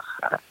like,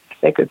 I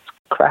think it's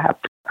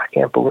crap. I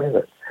can't believe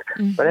it.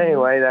 But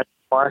anyway, that's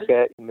the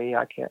market. Me,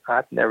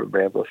 I've never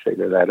been able to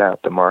figure that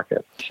out, the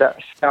market.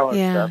 Selling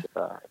stuff,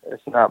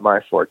 it's not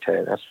my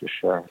forte, that's for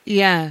sure.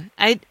 Yeah,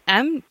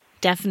 I'm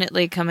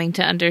definitely coming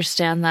to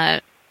understand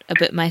that a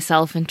bit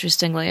myself,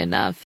 interestingly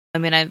enough. I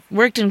mean, I've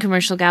worked in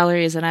commercial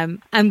galleries and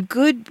I'm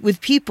good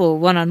with people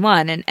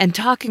one-on-one and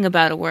talking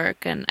about a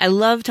work. And I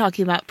love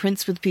talking about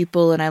prints with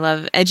people and I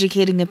love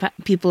educating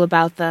people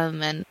about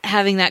them and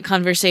having that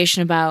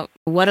conversation about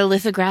what a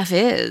lithograph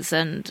is.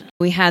 And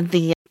we had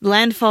the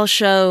Landfall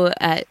show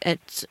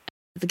at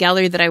the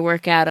gallery that I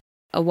work at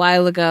a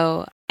while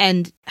ago.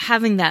 And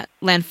having that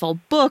Landfall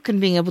book and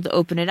being able to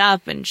open it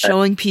up and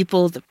showing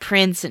people the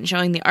prints and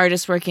showing the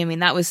artist working, I mean,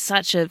 that was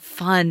such a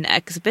fun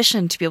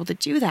exhibition to be able to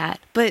do that.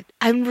 But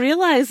I'm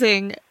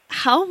realizing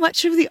how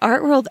much of the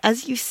art world,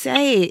 as you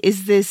say,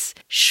 is this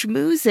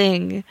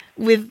schmoozing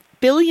with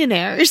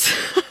billionaires.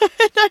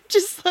 And I'm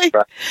just like,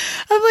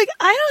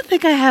 I don't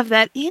think I have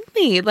that in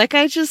me. Like,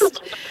 I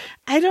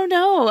don't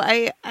know.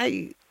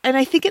 And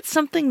I think it's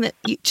something that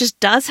just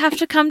does have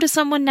to come to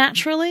someone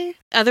naturally.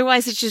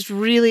 Otherwise, it's just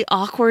really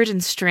awkward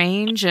and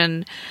strange.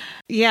 And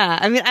yeah,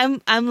 I mean,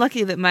 I'm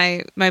lucky that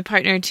my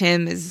partner,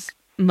 Tim, is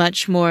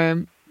much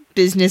more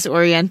business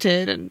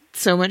oriented and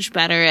so much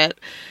better at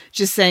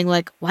just saying,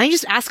 like, why don't you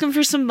just ask him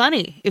for some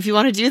money if you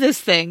want to do this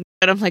thing?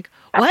 And I'm like,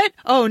 what?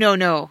 Oh,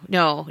 no,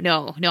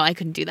 I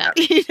couldn't do that,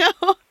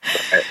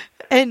 Right.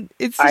 And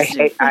it's just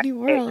a funny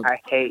world.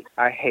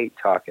 I hate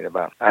talking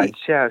about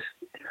it.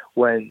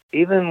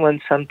 Even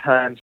when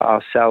sometimes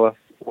I'll sell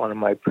one of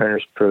my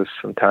printer's proofs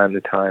from time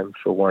to time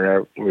for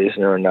one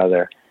reason or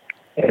another,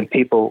 and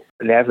people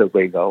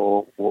inevitably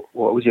go, well,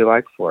 what would you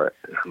like for it?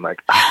 And I'm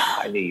like,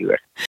 I knew you were.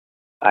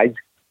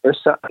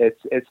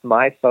 It's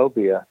my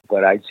phobia,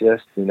 but I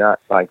just do not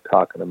like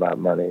talking about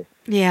money.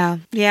 Yeah.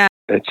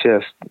 It's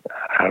just,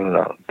 I don't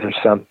know. There's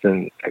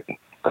something that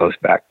goes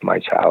back to my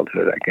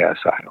childhood, I guess.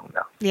 I don't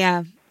know.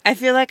 Yeah. I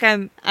feel like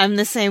I'm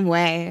the same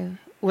way,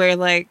 where,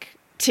 like,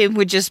 Tim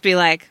would just be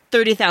like,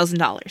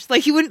 $30,000.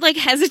 Like, he wouldn't, like,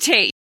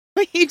 hesitate.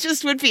 He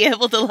just would be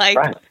able to, like,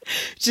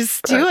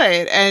 just do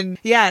it. And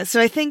yeah, so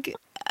I think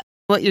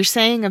what you're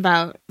saying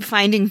about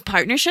finding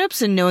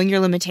partnerships and knowing your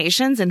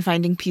limitations and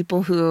finding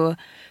people who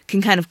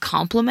can kind of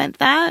complement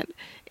that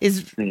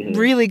is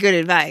really good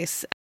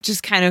advice.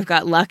 Just kind of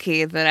got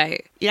lucky that I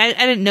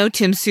didn't know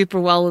Tim super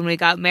well when we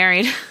got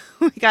married.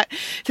 We got,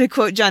 to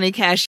quote Johnny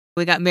Cash,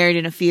 we got married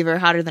in a fever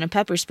hotter than a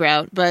pepper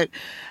sprout. But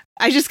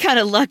I just kind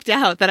of lucked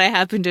out that I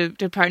happened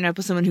to partner up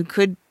with someone who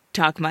could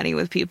talk money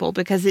with people,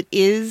 because it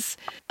is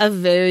a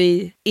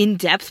very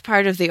in-depth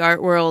part of the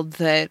art world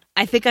that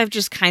I think I've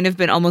just kind of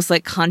been almost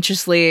like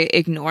consciously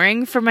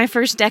ignoring for my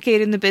first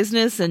decade in the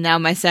business. And now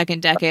my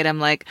second decade, I'm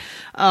like,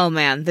 oh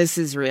man, this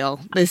is real.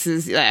 This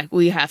is,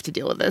 we have to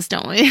deal with this,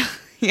 don't we?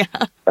 Yeah.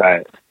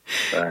 Right.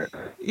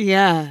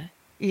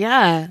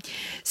 Yeah.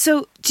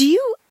 So do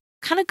you,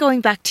 kind of going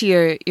back to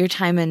your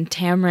time in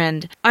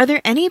Tamron, are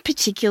there any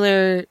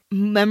particular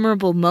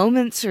memorable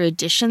moments or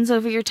additions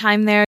over your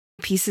time there?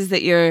 Pieces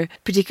that you're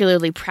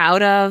particularly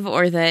proud of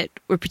or that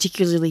were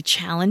particularly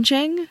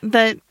challenging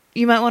that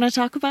you might want to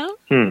talk about?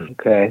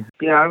 Okay.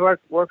 Yeah, I've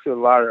worked with a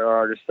lot of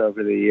artists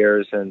over the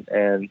years,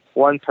 and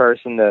one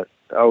person that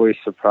always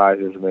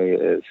surprises me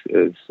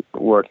is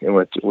working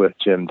with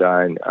Jim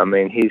Dine. I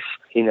mean, he's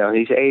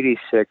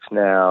 86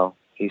 now.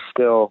 He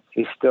still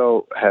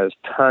has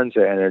tons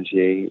of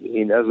energy.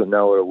 He doesn't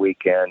know what a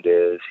weekend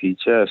is. He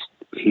just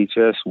he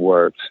just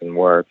works and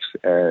works,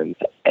 and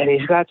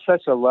he's got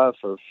such a love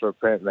for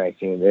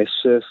printmaking. It's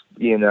just,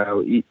 you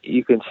know,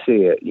 you can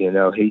see it. You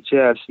know, it's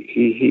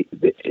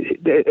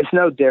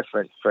no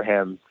different for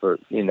him for,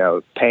 you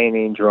know,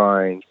 painting,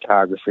 drawing,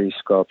 photography,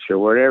 sculpture,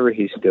 whatever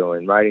he's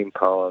doing, writing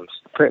poems.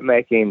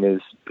 Printmaking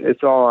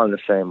it's all on the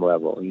same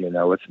level. You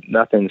know, it's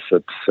nothing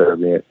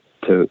subservient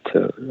to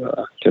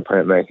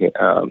printmaking,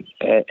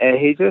 and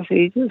he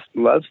just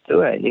loves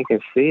doing it, and you can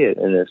see it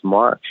in his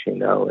marks. You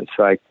know, it's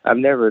like I've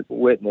never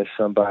witnessed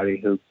somebody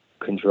who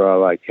can draw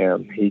like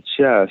him. He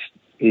just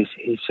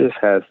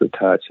has the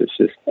touch. It's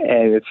just,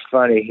 and it's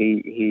funny.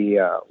 He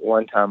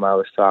one time I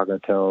was talking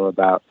to him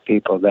about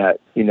people that,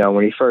 you know,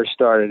 when he first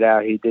started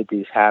out, he did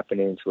these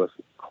happenings with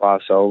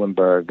Claes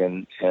Oldenburg,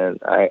 and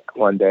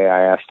one day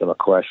I asked him a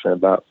question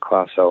about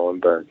Claes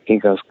Oldenburg. He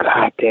goes,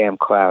 "God damn,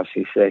 Claes,"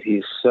 he said,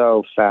 "he's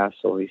so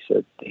facile." He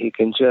said he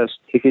could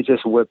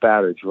just whip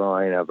out a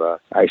drawing of a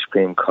ice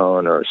cream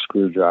cone or a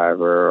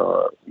screwdriver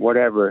or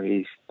whatever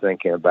he's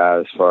thinking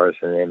about as far as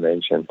an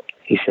image. And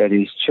he said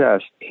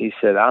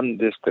I'm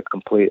just the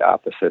complete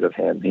opposite of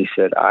him. He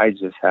said I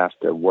just have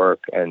to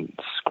work and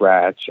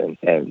scratch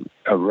and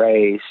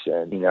erase,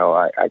 and, you know,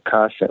 I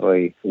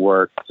constantly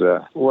work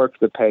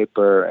the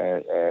paper,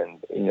 and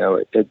you know,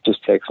 it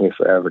just takes me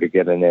forever to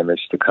get an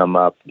image to come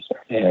up.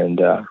 And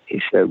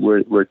he said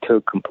we're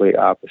two complete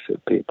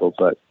opposite people,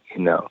 but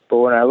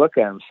when I look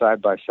at them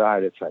side by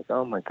side, it's like,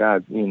 oh my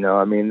God, you know,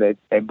 I mean,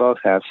 they both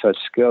have such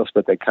skills,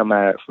 but they come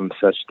at it from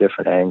such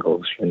different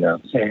angles, you know.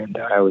 And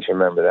I always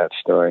remember that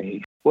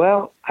story.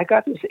 Well, I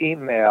got this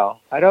email.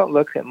 I don't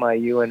look at my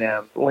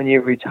UNM. When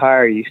you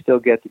retire, you still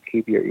get to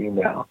keep your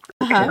email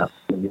account.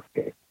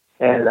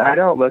 And I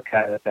don't look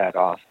at it that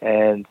often.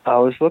 And I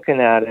was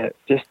looking at it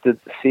just to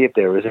see if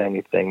there was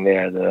anything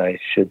there that I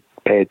should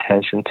pay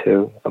attention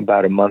to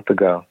about a month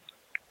ago.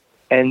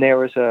 And there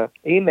was an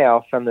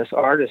email from this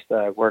artist that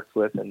I worked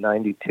with in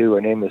 '92.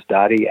 Her name was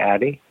Dottie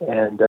Addy.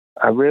 And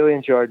I really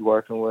enjoyed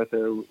working with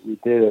her. We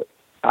did,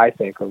 I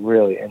think, a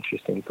really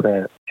interesting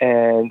print.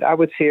 And I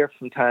would see her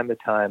from time to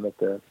time at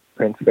the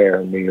print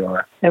fair in New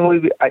York.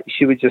 And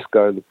she would just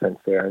go to the print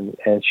fair.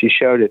 And she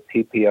showed at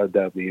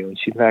PPOW. And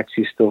in fact,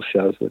 she still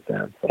shows with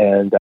them.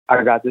 And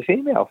I got this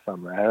email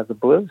from her out of the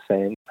blue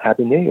saying,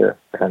 Happy New Year,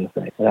 kind of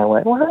thing. And I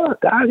went, wow,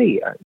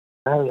 Dottie. I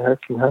haven't heard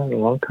from her in a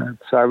long time.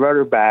 So I wrote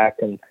her back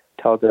and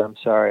told her I'm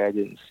sorry I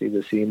didn't see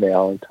this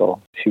email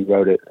until she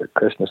wrote it at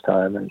Christmas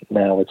time, and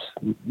now it's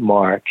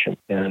March.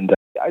 And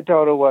I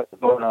told her what's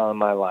going on in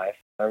my life.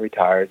 I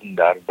retired and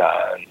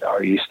da-da-da, and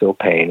are you still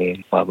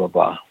painting, blah, blah,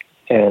 blah.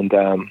 And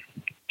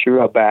she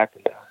wrote back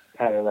and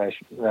had a nice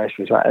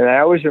response. And I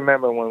always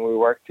remember when we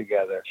worked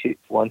together,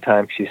 one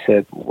time she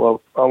said,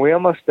 well, are we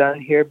almost done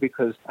here?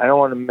 Because I don't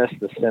want to miss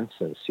The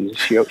Simpsons.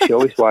 She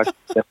always watched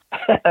The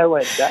Simpsons. I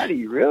went,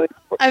 Daddy, really?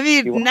 I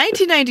mean,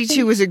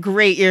 1992 was a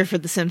great year for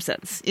The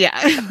Simpsons. Yeah.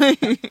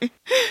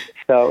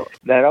 So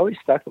that always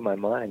stuck in my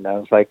mind. I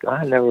was like,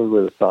 I never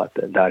would have thought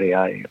that Dottie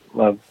I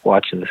loved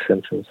watching The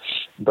Simpsons.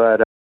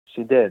 But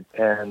she did.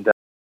 And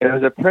it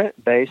was a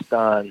print based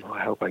on,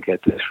 I hope I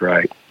get this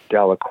right,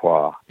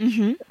 Delacroix.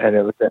 Mm-hmm. And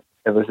it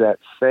was that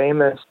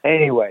famous,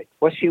 anyway,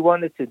 what she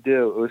wanted to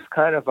do, it was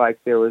kind of like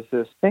there was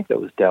this, I think it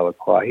was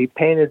Delacroix. He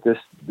painted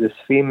this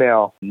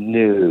female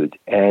nude,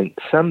 and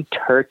some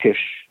Turkish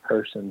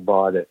person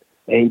bought it.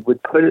 And he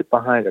would put it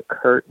behind a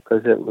curtain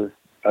because it was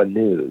a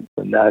nude.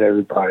 But not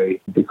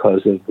everybody,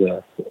 because of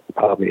the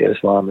probably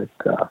Islamic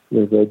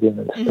religion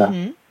and stuff.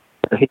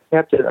 Mm-hmm. He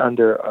kept it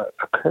under a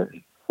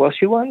curtain. Well,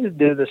 she wanted to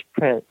do this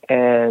print,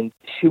 and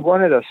she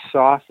wanted a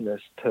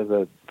softness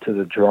to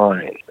the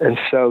drawing. And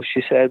so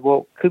she said,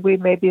 well, could we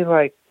maybe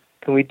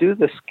can we do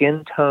the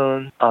skin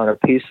tone on a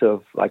piece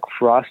of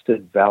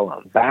frosted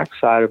vellum,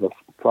 backside of a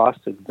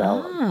frosted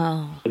vellum?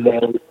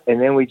 Oh.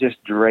 And then we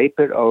just drape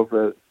it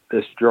over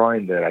this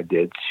drawing that I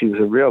did. She was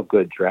a real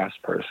good drafts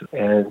person.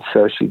 And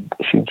so she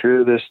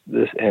drew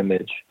this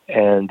image,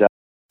 and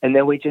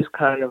then we just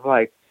kind of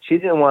she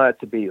didn't want it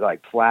to be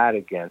flat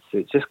against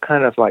it, just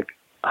kind of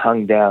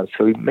hung down.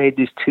 So we made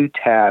these two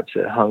tabs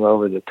that hung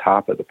over the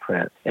top of the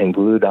print and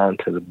glued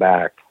onto the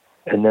back.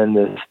 And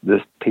then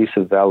this piece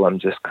of vellum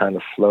just kind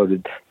of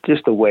floated,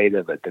 just the weight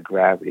of it, the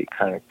gravity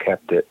kind of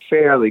kept it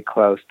fairly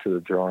close to the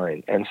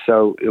drawing. And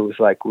so it was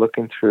like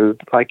looking through,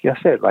 like you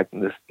said,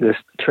 this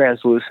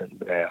translucent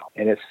veil.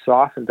 And it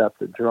softened up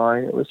the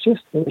drawing. It was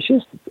just I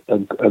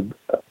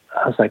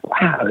was like,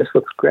 wow, this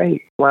looks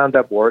great. Wound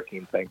up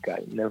working, thank God.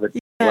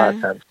 A lot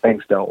of times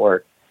things don't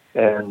work.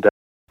 And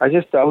I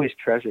just always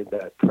treasured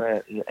that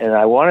print, and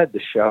I wanted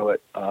to show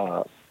it.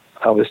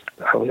 I was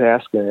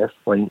asking if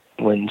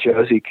when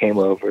Josie came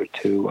over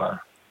to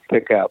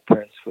pick out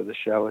prints for the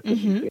show at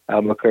the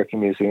Albuquerque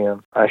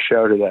Museum, I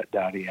showed her that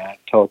Dottie. I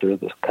told her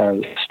this kind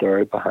of the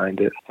story behind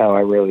it, how I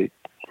really,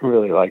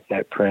 really liked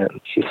that print.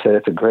 She said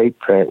it's a great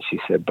print. She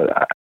said,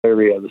 but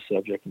every other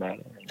subject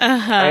matter.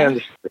 I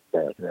understood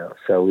that,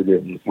 so we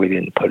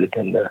didn't put it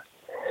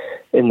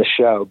in the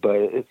show, but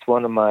it's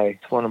one of my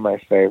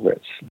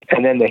favorites.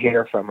 And then to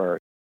hear from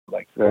her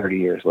 30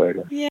 years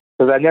later. Yeah.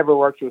 Because I never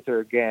worked with her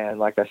again.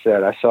 Like I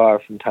said, I saw her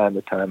from time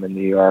to time in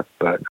New York,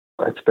 but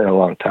it's been a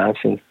long time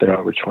since it's been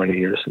over 20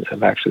 years since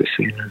I've actually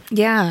seen her.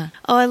 Yeah.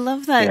 Oh, I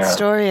love that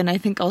story. And I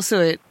think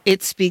also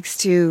it speaks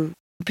to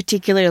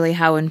particularly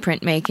how in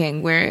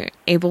printmaking we're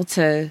able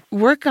to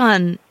work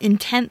on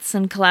intense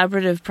and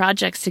collaborative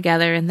projects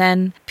together, and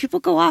then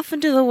people go off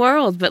into the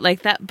world, but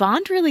like that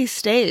bond really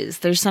stays.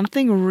 There's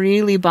something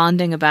really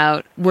bonding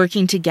about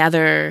working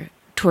together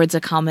towards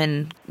a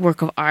common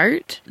work of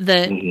art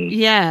that,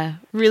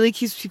 really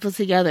keeps people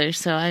together.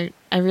 So I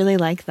really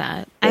like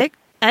that. I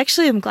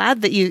actually am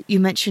glad that you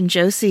mentioned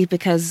Josie,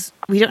 because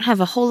we don't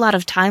have a whole lot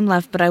of time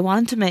left, but I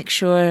wanted to make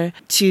sure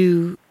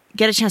to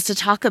get a chance to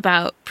talk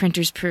about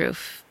Printer's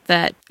Proof,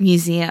 that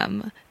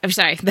museum. I'm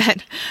sorry,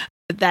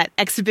 that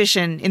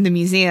exhibition in the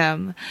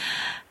museum.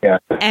 Yeah.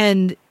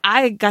 And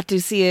I got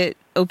to see it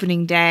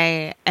opening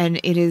day, and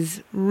it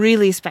is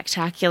really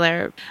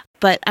spectacular.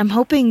 But I'm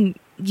hoping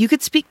you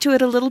could speak to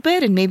it a little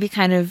bit, and maybe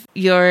kind of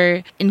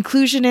your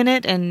inclusion in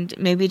it, and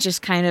maybe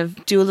just kind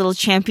of do a little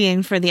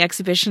championing for the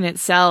exhibition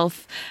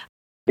itself.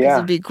 Yeah. It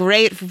would be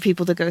great for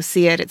people to go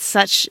see it. It's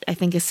such, I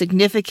think, a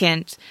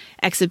significant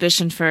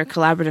exhibition for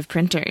collaborative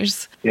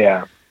printers.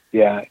 Yeah.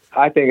 Yeah,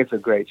 I think it's a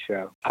great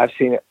show. I've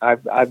seen it.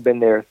 I've been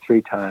there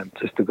 3 times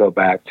just to go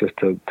back, just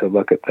to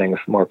look at things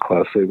more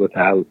closely with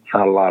not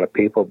a lot of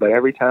people. But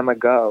every time I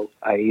go,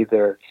 I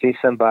either see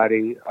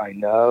somebody I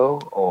know,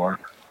 or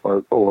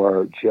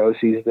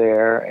Josie's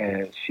there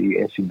and she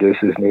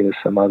introduces me to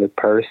some other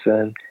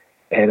person.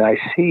 And I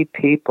see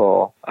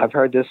people, I've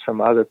heard this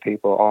from other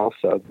people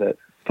also, that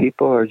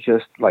people are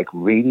just like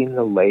reading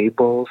the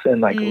labels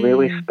and like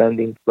really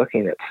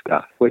looking at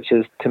stuff, which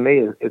is, to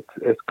me,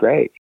 it's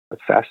great.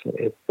 It's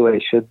fascinating. It's the way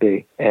it should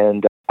be.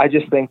 And I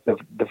just think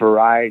the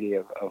variety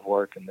of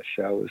work in the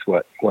show is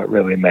what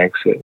really makes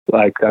it.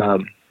 Like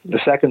the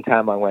second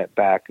time I went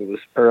back, it was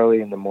early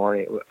in the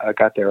morning. I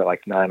got there at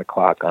like 9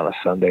 o'clock on a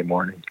Sunday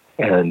morning,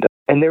 and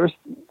there was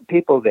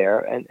people there.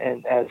 And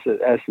as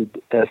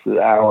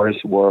the hours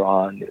wore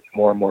on,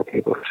 more and more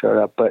people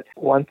showed up. But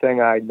one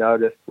thing I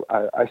noticed,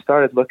 I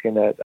started looking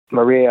at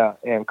Maria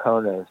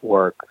Ancona's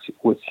work,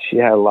 which she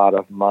had a lot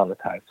of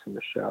monotypes in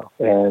the show,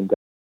 and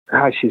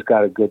she's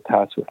got a good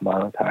touch with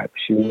monotypes.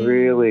 She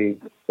really,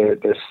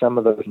 there's some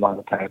of those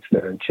monotypes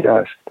that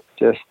are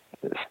just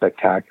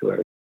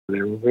spectacular.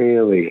 They're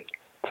really,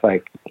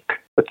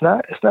 it's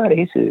not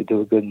easy to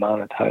do a good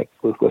monotype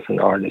with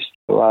an artist.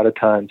 A lot of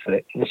times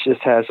it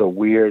just has a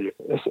weird,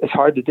 it's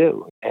hard to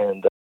do.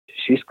 And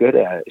she's good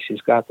at it.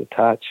 She's got the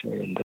touch,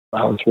 and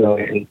I was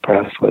really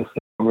impressed with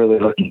it. I'm really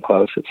looking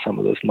close at some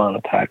of those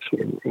monotypes.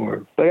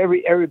 But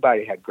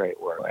everybody had great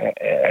work.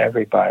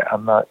 Everybody.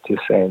 I'm not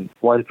just saying.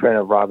 One print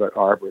of Robert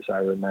Arbor's I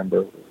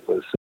remember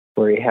was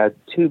where he had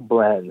 2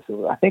 blends.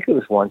 I think it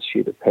was 1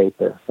 sheet of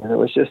paper, and it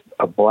was just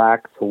a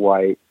black to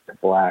white,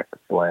 black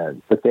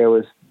blend. But there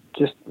was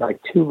just like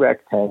 2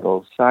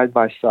 rectangles side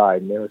by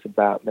side, and there was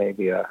about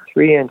maybe a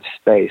 3-inch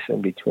space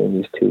in between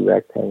these 2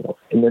 rectangles.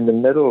 And in the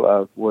middle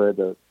of where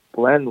the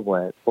blend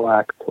went,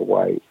 black to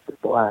white,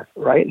 black,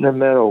 right in the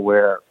middle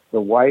where the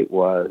white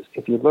was,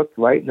 if you looked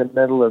right in the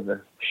middle of the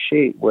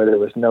sheet where there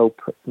was no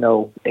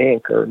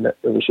ink, or it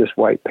was just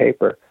white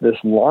paper, this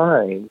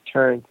line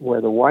turned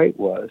where the white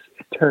was,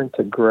 it turned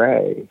to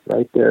gray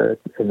right there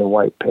in the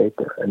white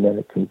paper, and then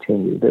it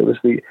continued. It was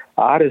the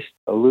oddest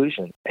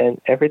illusion. And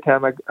every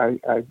time I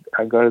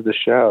go to the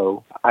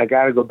show, I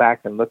got to go back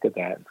and look at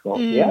that and go,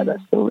 yeah,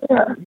 that's still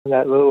there.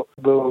 That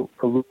little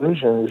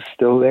illusion is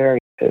still there.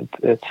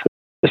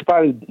 It's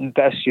probably the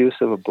best use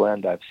of a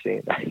blend I've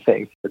seen, I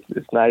think.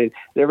 It's not,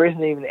 there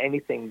isn't even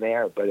anything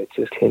there, but it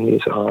just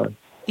continues on.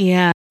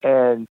 Yeah.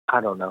 And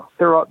I don't know.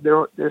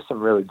 There's some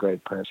really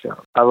great prints.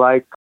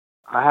 I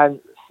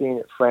hadn't seen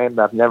it framed.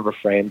 I've never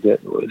framed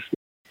it. It was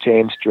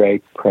James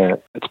Drake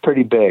print. It's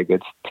pretty big.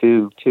 It's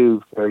two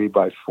 30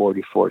 by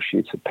 44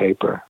 sheets of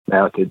paper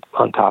mounted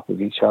on top of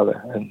each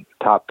other. And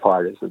the top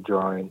part is a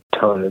drawing,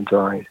 Tonin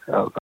drawing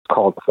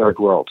called Third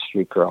World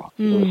Street Girl.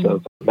 It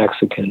was a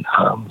Mexican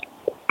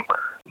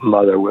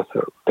mother with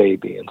her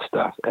baby and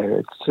stuff, and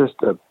it's just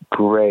a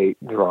great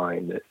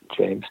drawing that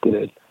James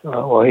did.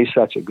 Well, he's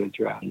such a good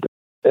drawer.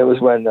 It was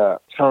when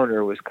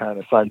toner was kind of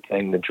a fun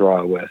thing to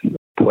draw with,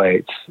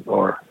 plates,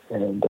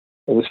 and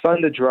it was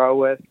fun to draw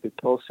with. You'd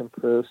pull some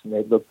proofs and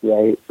they'd look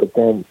great, but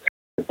then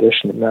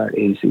addition not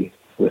easy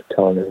with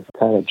toner,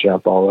 kind of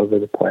jump all over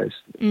the place.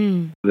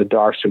 The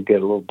darks would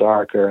get a little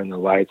darker and the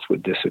lights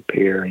would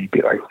disappear, and you'd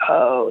be like,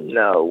 oh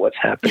no, what's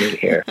happening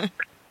here?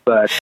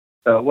 But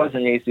it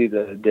wasn't easy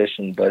to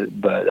edition, but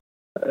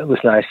it was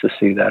nice to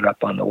see that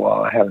up on the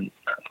wall. I haven't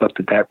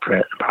looked at that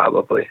print in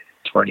probably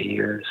 20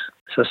 years.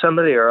 So some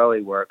of the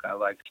early work I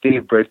like.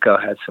 Steve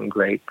Britko had some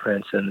great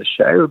prints in the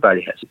show. Everybody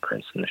has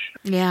prints in the show.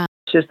 Yeah.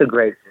 It's just a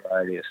great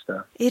variety of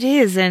stuff. It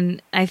is,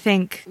 and I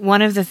think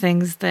one of the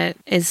things that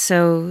is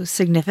so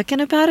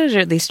significant about it, or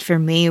at least for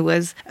me,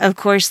 was, of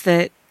course,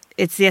 that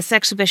it's this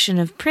exhibition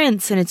of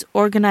prints, and it's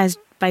organized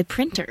by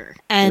printer.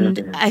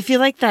 And I feel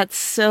like that's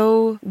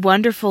so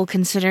wonderful,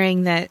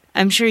 considering that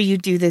I'm sure you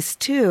do this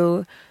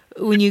too,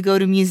 when you go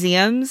to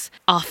museums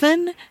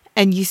often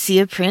and you see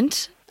a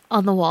print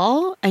on the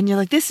wall and you're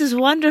like, this is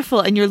wonderful.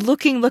 And you're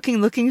looking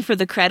for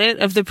the credit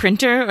of the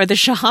printer or the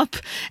shop,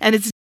 and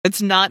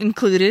it's not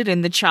included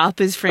and the chop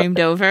is framed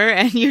over,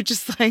 and you're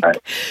just like,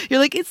 you're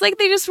like, it's like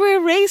they just were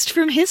erased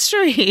from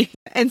history.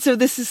 And so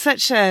this is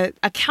such a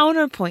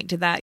counterpoint to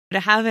that, to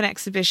have an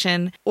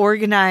exhibition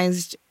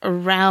organized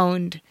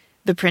around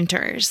the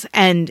printers.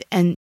 And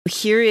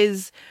here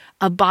is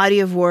a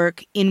body of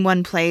work in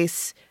one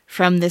place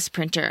from this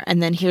printer,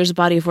 and then here's a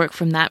body of work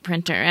from that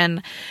printer.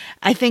 And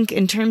I think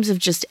in terms of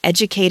just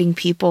educating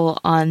people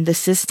on the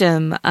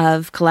system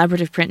of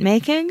collaborative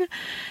printmaking,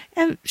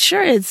 I'm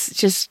sure it's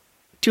just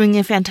doing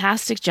a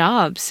fantastic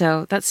job.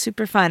 So that's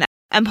super fun.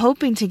 I'm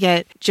hoping to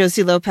get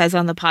Josie Lopez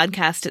on the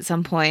podcast at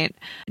some point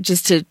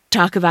just to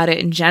talk about it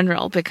in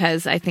general,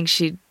 because I think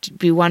she'd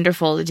be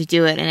wonderful to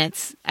do it. And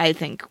it's, I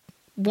think,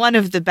 one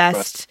of the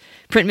best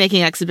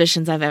printmaking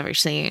exhibitions I've ever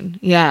seen.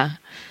 Yeah.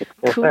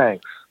 Well, cool.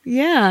 Thanks.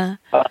 Yeah.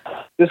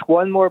 Just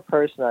one more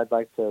person I'd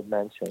like to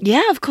mention.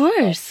 Yeah, of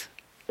course.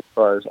 As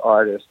far as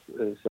artists,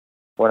 is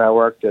when I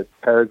worked at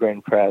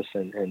Peregrine Press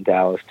in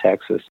Dallas,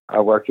 Texas, I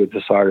worked with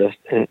this artist,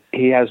 and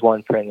he has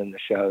one print in the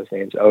show. His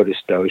name's Otis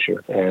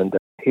Dozier, and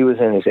he was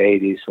in his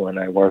 80s when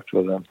I worked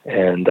with him.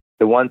 And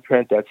the one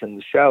print that's in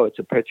the show, it's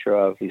a picture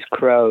of these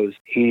crows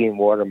eating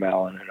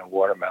watermelon in a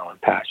watermelon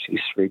patch,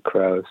 these 3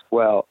 crows.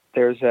 Well,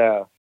 there's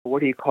a, what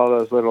do you call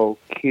those little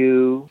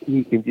cue?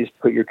 You can just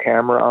put your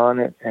camera on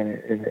it and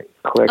it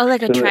clicks. Oh,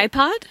 like a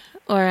tripod?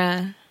 Or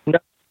a...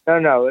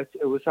 No,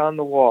 it was on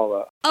the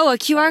wall. A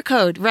QR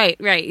code. Right,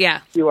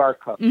 yeah. QR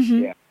code,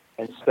 yeah.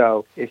 And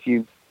so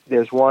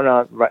there's one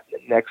on right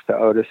next to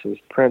Otis's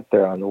print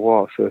there on the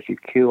wall. So if you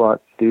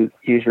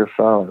use your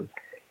phone,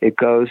 it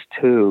goes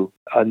to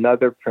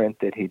another print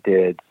that he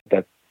did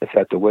that's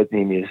at the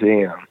Whitney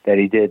Museum that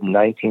he did in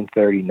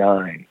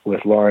 1939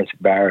 with Lawrence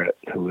Barrett,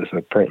 who was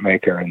a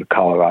printmaker in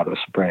Colorado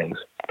Springs,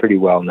 pretty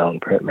well-known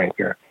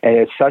printmaker. And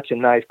it's such a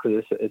nice,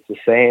 because it's the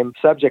same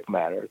subject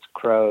matter. It's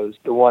crows.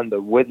 The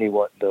Whitney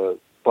one, the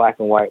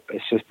black and white,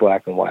 it's just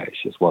black and white.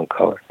 It's just one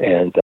color.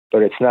 And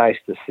but it's nice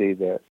to see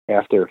that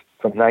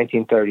from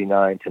 1939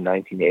 to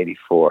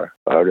 1984,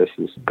 Otis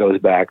goes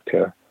back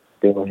to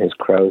doing his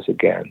crows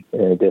again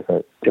in a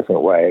different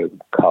way, with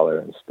color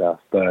and stuff.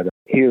 But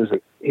he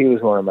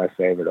was one of my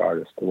favorite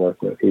artists to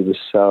work with. He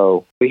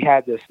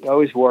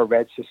always wore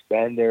red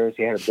suspenders.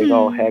 He had a big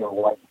old head of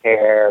white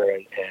hair,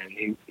 and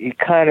he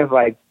kind of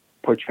like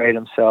portrayed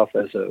himself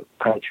as a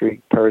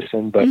country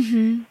person, but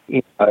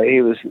he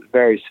was a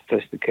very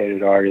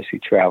sophisticated artist. He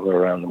traveled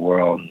around the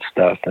world and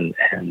stuff,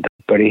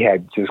 but he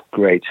had just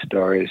great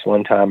stories.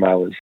 One time I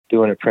was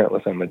doing a print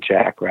with him, a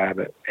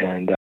jackrabbit,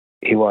 and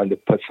he wanted to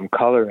put some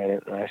color in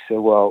it, and I said,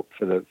 well,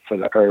 for the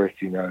earth,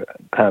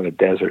 kind of a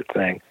desert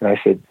thing. And I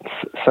said,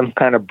 some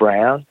kind of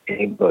brown? And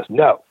he goes,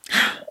 no.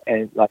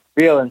 And like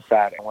real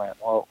inside, I went,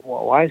 well,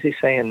 why is he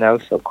saying no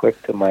so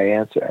quick to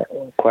my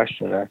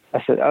question?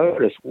 I said,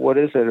 Otis, what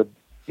is it?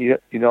 You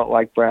don't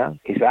like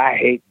brown? He said, I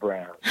hate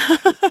brown. I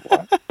said,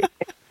 what? You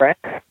hate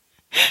brown?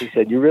 He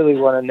said, you really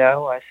want to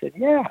know? I said,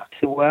 yeah. I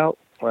said, well,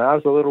 when I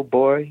was a little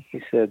boy,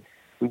 he said,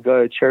 we'd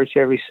go to church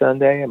every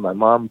Sunday, and my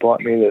mom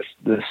bought me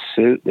this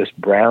suit, this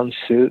brown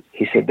suit.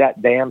 He said,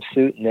 that damn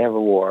suit never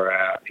wore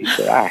out. He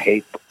said, I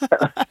hate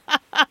brown.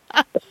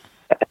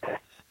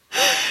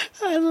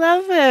 I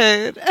love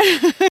it.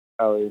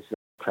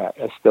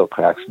 It still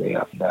cracks me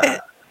up now.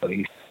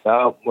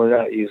 No, we're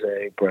not using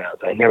any browns.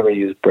 I never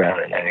use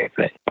brown in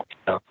anything.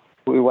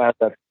 We wound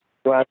up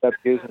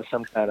using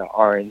some kind of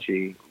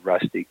orangey,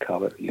 rusty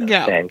color,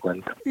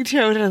 sanguine.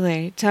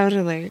 Totally.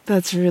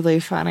 That's really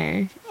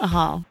funny.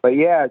 But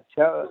yeah,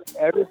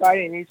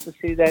 everybody needs to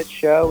see that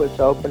show. It's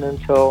open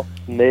until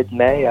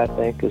mid-May, I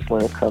think, is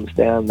when it comes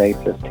down, May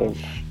 15th.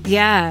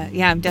 Yeah,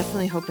 I'm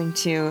definitely hoping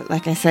to,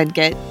 like I said,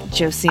 get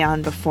Josie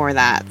on before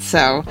that,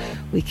 so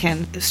we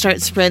can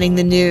start spreading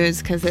the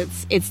news, because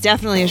it's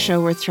definitely a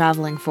show worth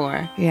traveling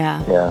for.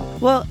 Yeah.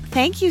 Well,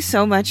 thank you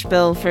so much,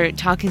 Bill, for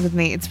talking with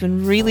me. It's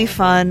been really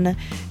fun,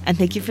 and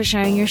thank you for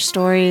sharing your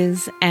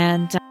stories.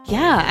 And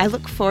I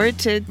look forward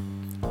to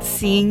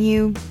seeing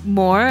you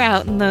more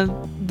out in the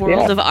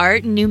world of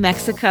art in New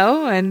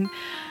Mexico, and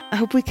I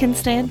hope we can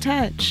stay in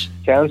touch.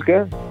 Sounds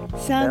good.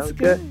 Sounds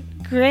good.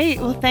 Great.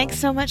 Well, thanks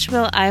so much,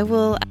 Bill. I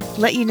will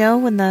let you know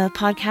when the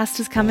podcast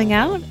is coming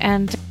out,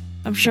 and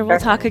I'm sure we'll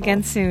talk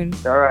again soon.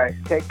 All right.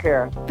 Take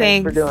care.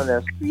 Thanks for doing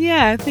this.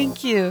 Yeah,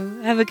 thank you.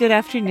 Have a good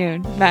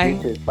afternoon. Bye.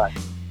 You too. Bye.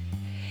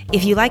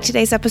 If you liked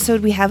today's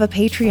episode, we have a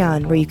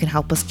Patreon where you can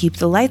help us keep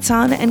the lights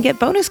on and get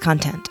bonus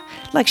content,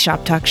 like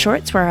Shop Talk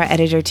Shorts, where our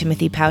editor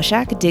Timothy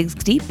Pauschak digs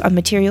deep on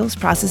materials,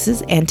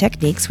 processes, and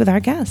techniques with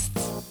our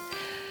guests.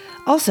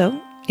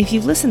 Also, if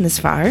you've listened this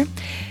far,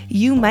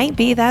 you might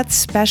be that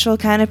special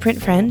kind of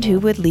print friend who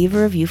would leave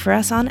a review for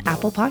us on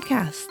Apple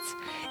Podcasts.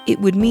 It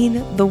would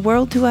mean the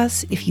world to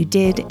us if you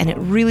did, and it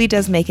really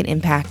does make an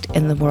impact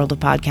in the world of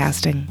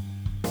podcasting.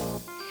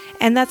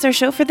 And that's our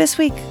show for this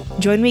week.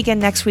 Join me again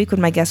next week when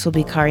my guest will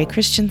be Kari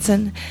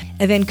Christensen,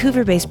 a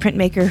Vancouver-based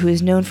printmaker who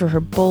is known for her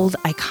bold,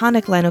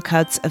 iconic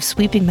linocuts of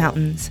sweeping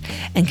mountains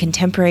and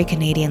contemporary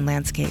Canadian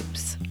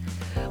landscapes.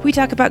 We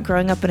talk about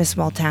growing up in a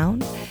small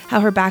town, how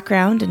her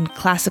background in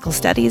classical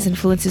studies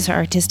influences her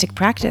artistic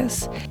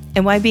practice,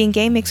 and why being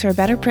gay makes her a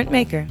better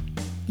printmaker.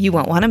 You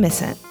won't want to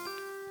miss it.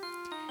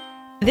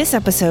 This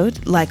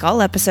episode, like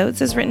all episodes,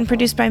 is written and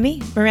produced by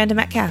me, Miranda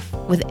Metcalf,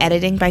 with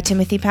editing by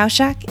Timothy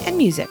Pauschak and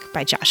music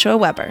by Joshua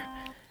Weber.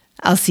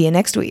 I'll see you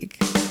next week.